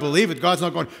you or I believe it, God's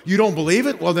not going, you don't believe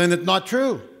it? Well, then it's not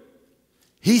true.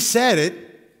 He said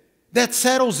it, that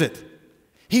settles it.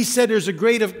 He said there's a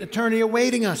great eternity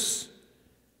awaiting us.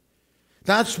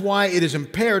 That's why it is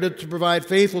imperative to provide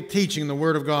faithful teaching in the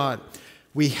Word of God.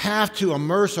 We have to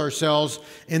immerse ourselves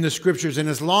in the Scriptures. And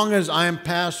as long as I am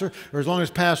pastor, or as long as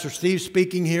Pastor Steve's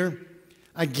speaking here,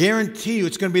 I guarantee you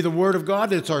it's going to be the Word of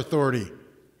God that's our authority.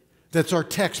 That's our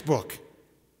textbook.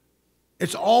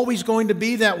 It's always going to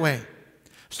be that way.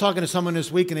 I was talking to someone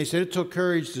this week and they said, it took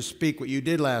courage to speak what you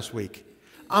did last week.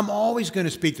 I'm always going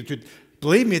to speak the truth.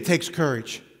 Believe me, it takes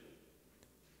courage.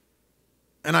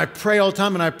 And I pray all the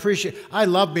time, and I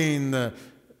love being the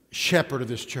shepherd of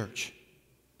this church,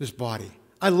 this body.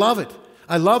 I love it.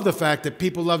 I love the fact that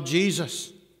people love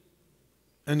Jesus,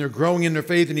 and they're growing in their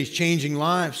faith, and He's changing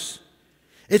lives.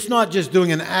 It's not just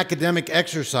doing an academic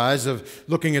exercise of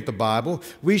looking at the Bible.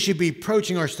 We should be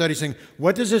approaching our study saying,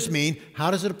 what does this mean?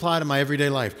 How does it apply to my everyday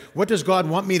life? What does God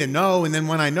want me to know? And then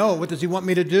when I know, what does He want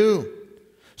me to do?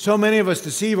 So many of us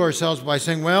deceive ourselves by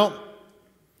saying, well,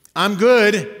 I'm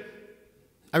good.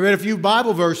 I read a few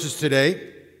Bible verses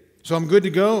today, so I'm good to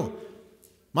go.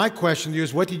 My question to you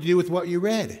is, what did you do with what you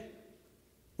read?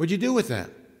 What did you do with that?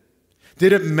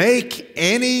 Did it make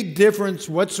any difference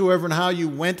whatsoever in how you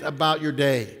went about your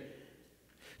day?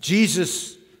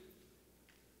 Jesus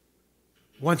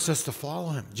wants us to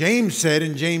follow Him. James said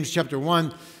in James chapter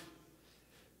 1,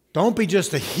 don't be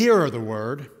just a hearer of the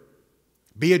word,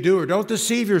 be a doer. Don't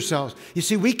deceive yourselves. You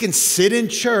see, we can sit in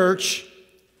church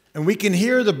and we can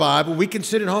hear the Bible, we can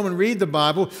sit at home and read the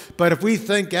Bible, but if we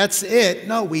think that's it,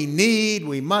 no, we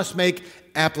must make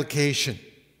application.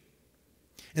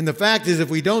 And the fact is, if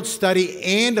we don't study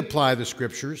and apply the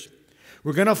Scriptures,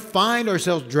 we're going to find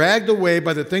ourselves dragged away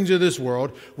by the things of this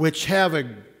world, which have a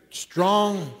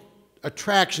strong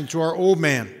attraction to our old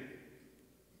man.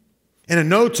 And in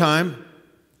no time,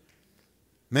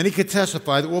 many could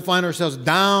testify that we'll find ourselves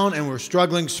down and we're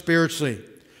struggling spiritually.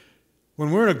 When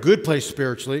we're in a good place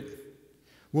spiritually,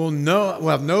 we'll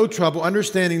have no trouble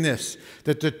understanding this,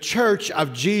 that the church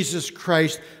of Jesus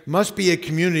Christ must be a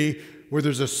community where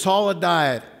there's a solid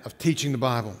diet of teaching the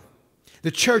Bible. The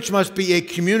church must be a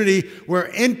community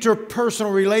where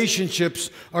interpersonal relationships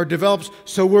are developed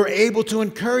so we're able to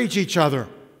encourage each other.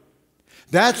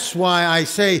 That's why I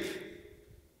say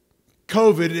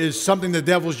COVID is something the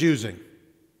devil's using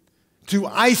to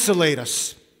isolate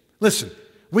us. Listen,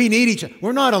 we need each other.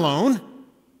 We're not alone.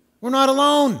 We're not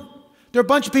alone. There are a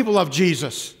bunch of people who love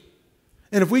Jesus.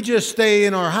 And if we just stay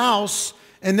in our house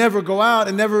and never go out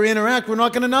and never interact, we're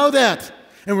not going to know that.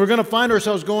 And we're going to find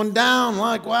ourselves going down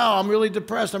like, wow, I'm really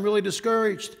depressed. I'm really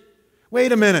discouraged.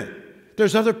 Wait a minute.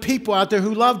 There's other people out there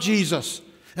who love Jesus.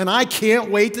 And I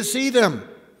can't wait to see them.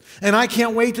 And I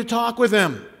can't wait to talk with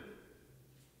them.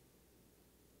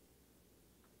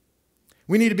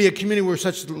 We need to be a community where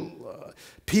such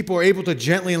people are able to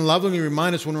gently and lovingly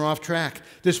remind us when we're off track.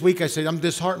 This week I said, I'm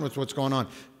disheartened with what's going on.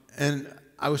 And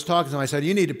I was talking to him. I said,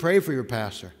 you need to pray for your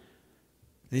pastor.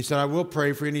 And he said, I will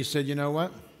pray for you. And he said, you know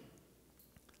what?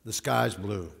 The sky's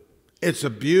blue. It's a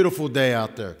beautiful day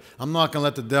out there. I'm not going to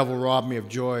let the devil rob me of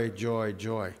joy, joy,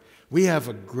 joy. We have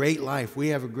a great life. We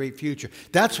have a great future.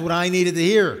 That's what I needed to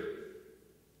hear.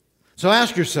 So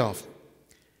ask yourself,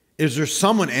 is there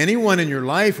someone, anyone in your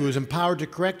life who is empowered to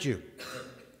correct you?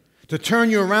 To turn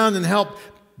you around and help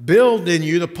build in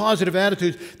you the positive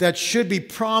attitudes that should be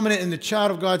prominent in the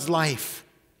child of God's life.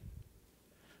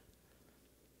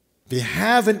 If you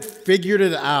haven't figured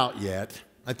it out yet,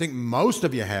 I think most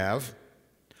of you have,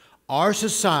 our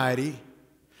society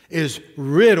is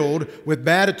riddled with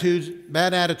bad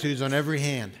attitudes on every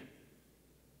hand.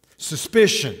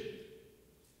 Suspicion,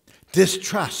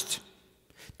 distrust,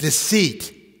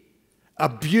 deceit,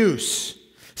 abuse,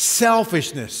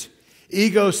 selfishness,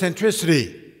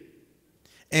 egocentricity,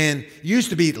 and used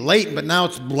to be latent, but now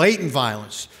it's blatant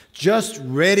violence, just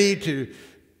ready to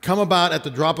come about at the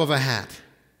drop of a hat.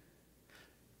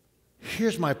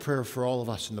 Here's my prayer for all of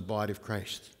us in the body of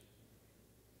Christ.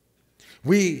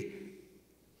 We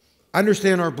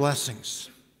understand our blessings,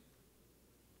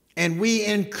 and we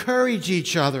encourage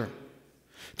each other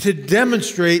to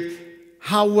demonstrate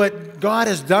how what God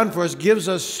has done for us gives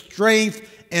us strength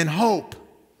and hope.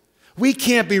 We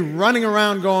can't be running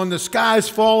around going, the sky's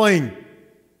falling.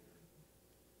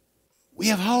 We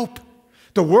have hope.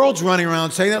 The world's running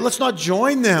around saying that. Let's not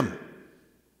join them.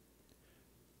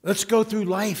 Let's go through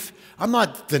life. I'm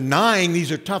not denying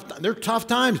these are tough. They're tough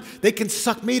times. They can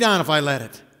suck me down if I let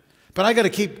it. But I got to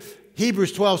keep,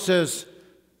 Hebrews 12 says,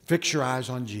 fix your eyes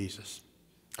on Jesus.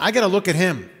 I got to look at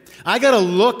him. I got to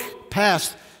look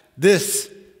past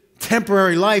this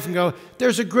temporary life and go,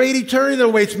 there's a great eternity that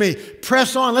awaits me.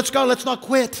 Press on. Let's go. Let's not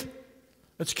quit.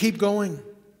 Let's keep going.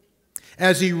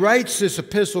 As he writes this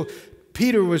epistle,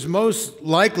 Peter was most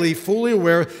likely fully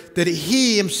aware that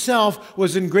he himself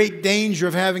was in great danger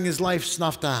of having his life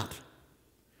snuffed out.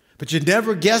 But you'd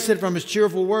never guess it from his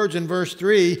cheerful words in verse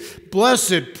 3,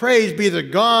 blessed, praise be the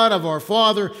God of our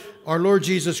Father, our Lord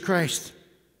Jesus Christ.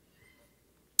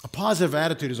 A positive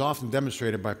attitude is often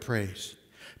demonstrated by praise.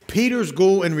 Peter's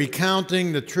goal in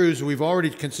recounting the truths we've already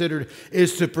considered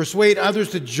is to persuade others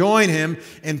to join him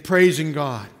in praising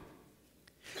God.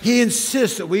 He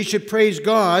insists that we should praise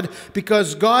God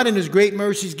because God in his great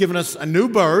mercy has given us a new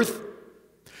birth,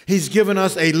 he's given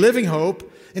us a living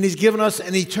hope, and he's given us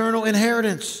an eternal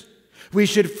inheritance. We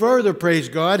should further praise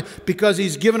God because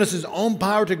he's given us his own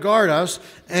power to guard us,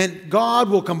 and God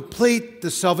will complete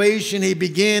the salvation he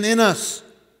began in us.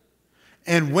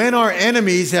 And when our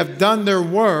enemies have done their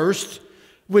worst,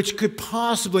 which could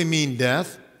possibly mean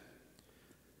death,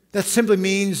 that simply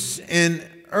means an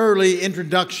early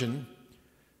introduction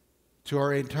to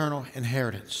our eternal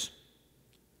inheritance.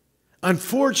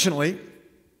 Unfortunately,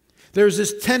 there's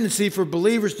this tendency for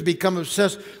believers to become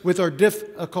obsessed with our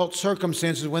difficult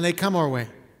circumstances when they come our way.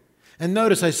 And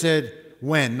notice I said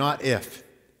when, not if.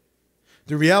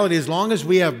 The reality is, as long as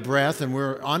we have breath and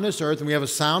we're on this earth and we have a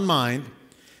sound mind,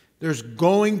 there's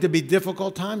going to be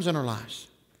difficult times in our lives.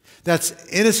 That's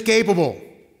inescapable.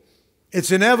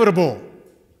 It's inevitable.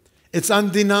 It's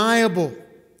undeniable.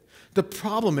 The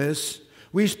problem is,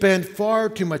 we spend far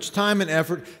too much time and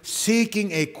effort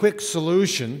seeking a quick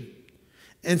solution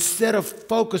instead of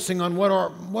focusing on what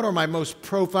are my most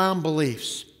profound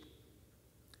beliefs.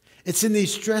 It's in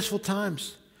these stressful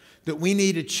times that we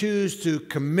need to choose to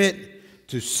commit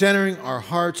to centering our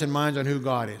hearts and minds on who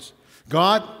God is.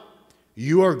 God,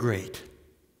 you are great.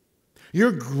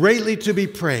 You're greatly to be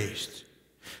praised.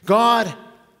 God,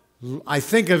 I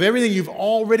think of everything you've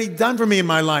already done for me in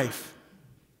my life.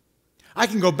 I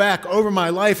can go back over my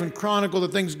life and chronicle the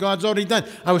things God's already done.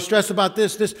 I was stressed about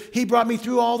this. He brought me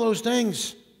through all those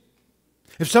things.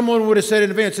 If someone would have said in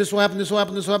advance, this will happen, this will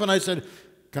happen, this will happen, I said,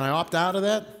 can I opt out of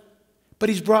that? But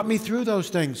he's brought me through those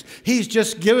things. He's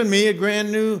just given me a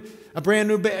brand new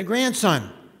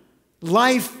grandson.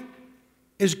 Life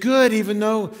is good even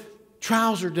though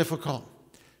trials are difficult.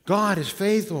 God is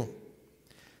faithful.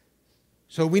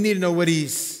 So we need to know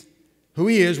who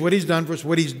he is, what he's done for us,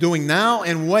 what he's doing now,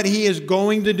 and what he is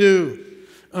going to do.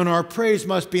 And our praise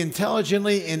must be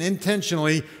intelligently and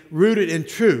intentionally rooted in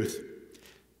truth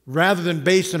rather than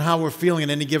based on how we're feeling at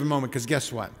any given moment. Because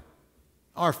guess what?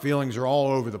 Our feelings are all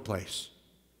over the place.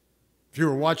 If you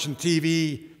were watching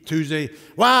TV Tuesday,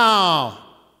 wow!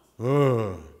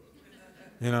 Ugh.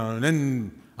 And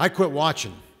then I quit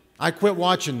watching. I quit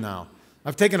watching now.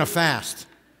 I've taken a fast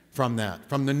from that,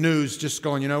 from the news, just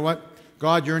going, you know what?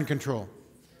 God, you're in control.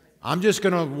 I'm just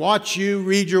going to watch you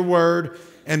read your word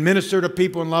and minister to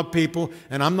people and love people,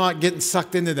 and I'm not getting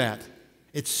sucked into that.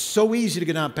 It's so easy to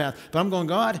get down that path. But I'm going,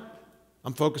 God,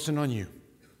 I'm focusing on you.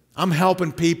 I'm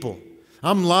helping people.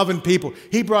 I'm loving people.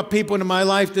 He brought people into my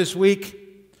life this week.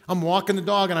 I'm walking the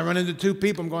dog, and I run into two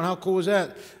people. I'm going, how cool is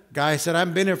that? Guy said, I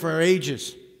haven't been here for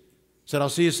ages. Said, I'll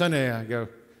see you Sunday. I go,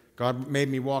 God made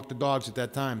me walk the dogs at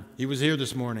that time. He was here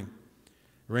this morning.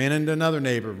 Ran into another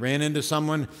neighbor, ran into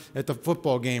someone at the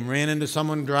football game, ran into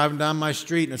someone driving down my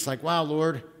street, and it's like, wow,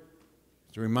 Lord,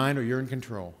 it's a reminder you're in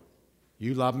control.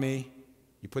 You love me.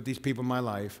 You put these people in my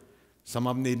life. Some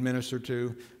of them need ministered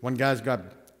to. One guy's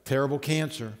got terrible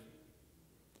cancer.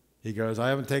 He goes, I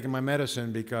haven't taken my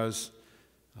medicine because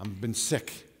I've been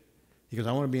sick. He goes,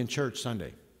 I want to be in church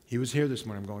Sunday. He was here this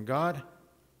morning. I'm going, God,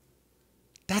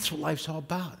 that's what life's all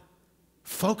about.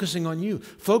 Focusing on you,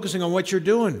 focusing on what you're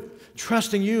doing,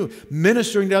 trusting you,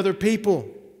 ministering to other people.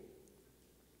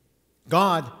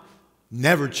 God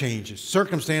never changes.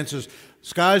 Circumstances,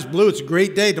 sky's blue, it's a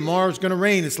great day, tomorrow's going to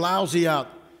rain, it's lousy out.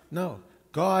 No,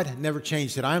 God never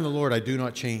changed. He said, I am the Lord, I do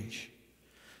not change.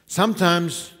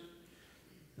 Sometimes,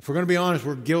 if we're going to be honest,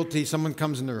 we're guilty. Someone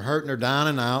comes and they're hurting, they're down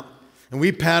and out, and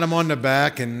we pat them on the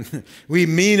back and we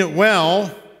mean it well,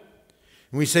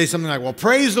 and we say something like, well,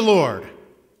 praise the Lord.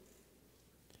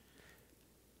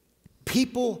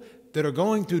 People that are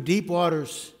going through deep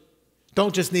waters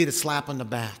don't just need a slap on the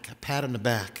back, a pat on the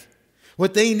back.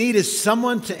 What they need is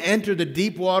someone to enter the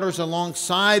deep waters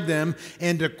alongside them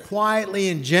and to quietly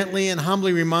and gently and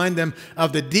humbly remind them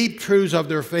of the deep truths of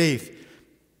their faith.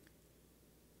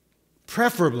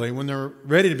 preferably when they're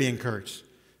ready to be encouraged.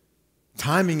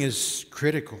 Timing is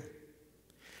critical.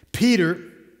 Peter,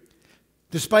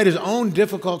 despite his own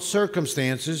difficult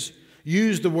circumstances,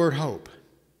 used the word hope.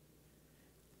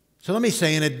 So let me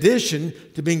say, in addition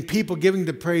to being people giving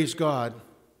to praise God,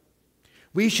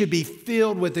 we should be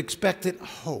filled with expectant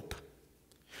hope.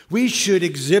 We should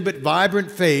exhibit vibrant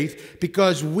faith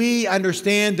because we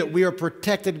understand that we are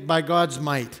protected by God's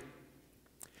might.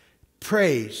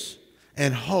 Praise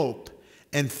and hope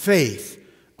and faith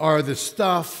are the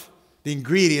stuff, the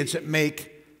ingredients that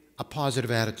make a positive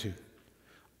attitude.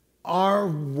 Our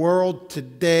world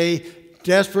today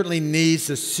desperately needs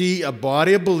to see a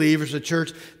body of believers, a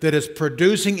church that is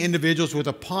producing individuals with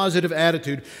a positive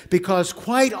attitude, because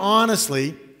quite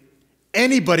honestly,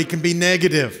 anybody can be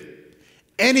negative.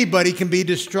 Anybody can be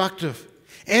destructive.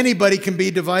 Anybody can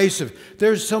be divisive.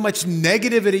 There's so much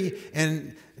negativity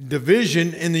and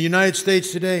division in the United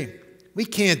States today. We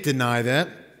can't deny that.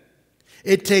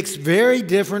 It takes very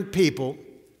different people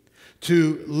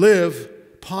to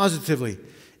live positively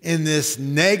in this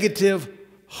negative,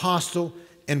 hostile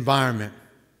environment.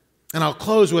 And I'll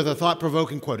close with a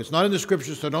thought-provoking quote. It's not in the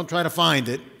scriptures, so don't try to find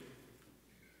it.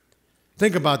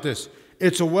 Think about this.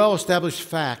 It's a well-established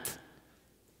fact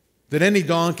that any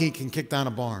donkey can kick down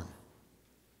a barn,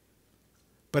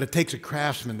 but it takes a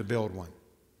craftsman to build one.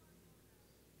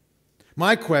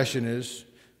 My question is,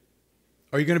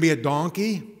 are you going to be a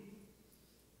donkey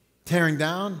tearing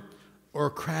down or a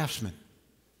craftsman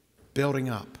building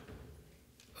up?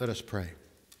 Let us pray.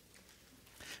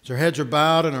 As our heads are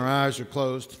bowed and our eyes are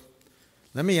closed,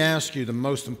 let me ask you the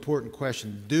most important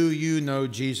question. Do you know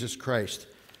Jesus Christ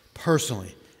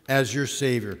personally as your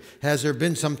Savior? Has there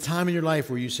been some time in your life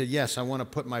where you said, yes, I want to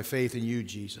put my faith in you,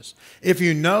 Jesus? If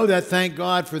you know that, thank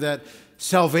God for that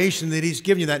salvation that He's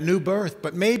given you, that new birth.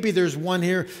 But maybe there's one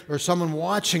here or someone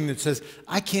watching that says,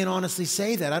 I can't honestly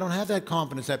say that. I don't have that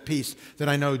confidence, that peace that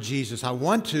I know Jesus. I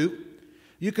want to.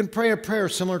 You can pray a prayer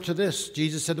similar to this.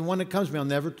 Jesus said, the one that comes to me, I'll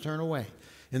never turn away.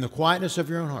 In the quietness of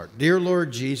your own heart. Dear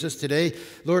Lord Jesus, today,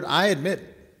 Lord, I admit,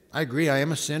 I agree, I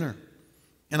am a sinner.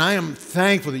 And I am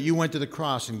thankful that you went to the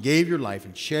cross and gave your life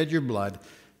and shed your blood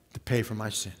to pay for my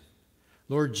sin.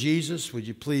 Lord Jesus, would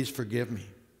you please forgive me?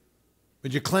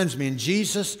 Would you cleanse me? And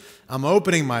Jesus, I'm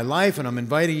opening my life and I'm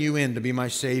inviting you in to be my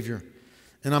Savior.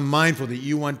 And I'm mindful that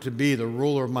you want to be the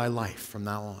ruler of my life from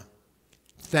now on.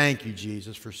 Thank you,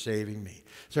 Jesus, for saving me.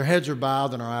 So our heads are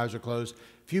bowed and our eyes are closed.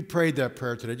 If you prayed that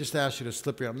prayer today, just ask you to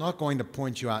slip your hand. I'm not going to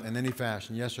point you out in any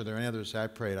fashion. Yes, are there any others who say, I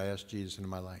prayed, I asked Jesus into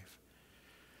my life?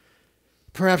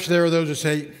 Perhaps there are those who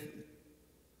say,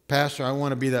 Pastor, I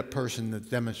want to be that person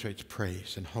that demonstrates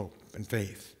praise and hope and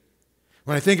faith.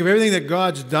 When I think of everything that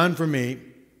God's done for me,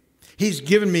 He's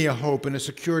given me a hope and a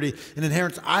security, an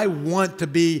inheritance. I want to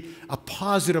be a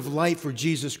positive light for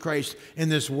Jesus Christ in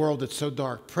this world that's so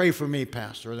dark. Pray for me,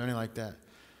 Pastor. Are there any like that?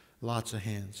 Lots of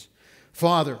hands.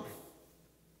 Father,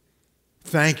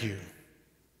 thank you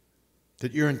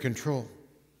that you're in control.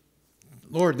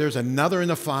 Lord, there's another in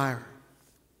the fire,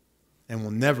 and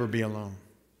we'll never be alone.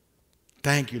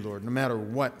 Thank you, Lord, no matter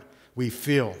what we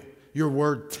feel. Your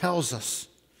word tells us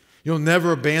you'll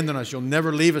never abandon us. You'll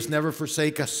never leave us, never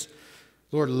forsake us.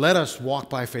 Lord, let us walk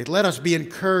by faith. Let us be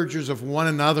encouragers of one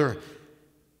another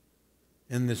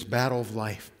in this battle of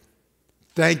life.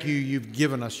 Thank you, you've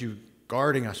given us, you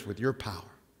guarding us with your power.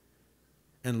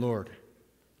 And Lord,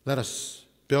 let us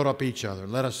build up each other.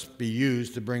 Let us be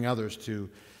used to bring others to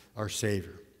our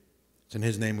Savior. It's in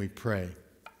His name we pray.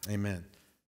 Amen.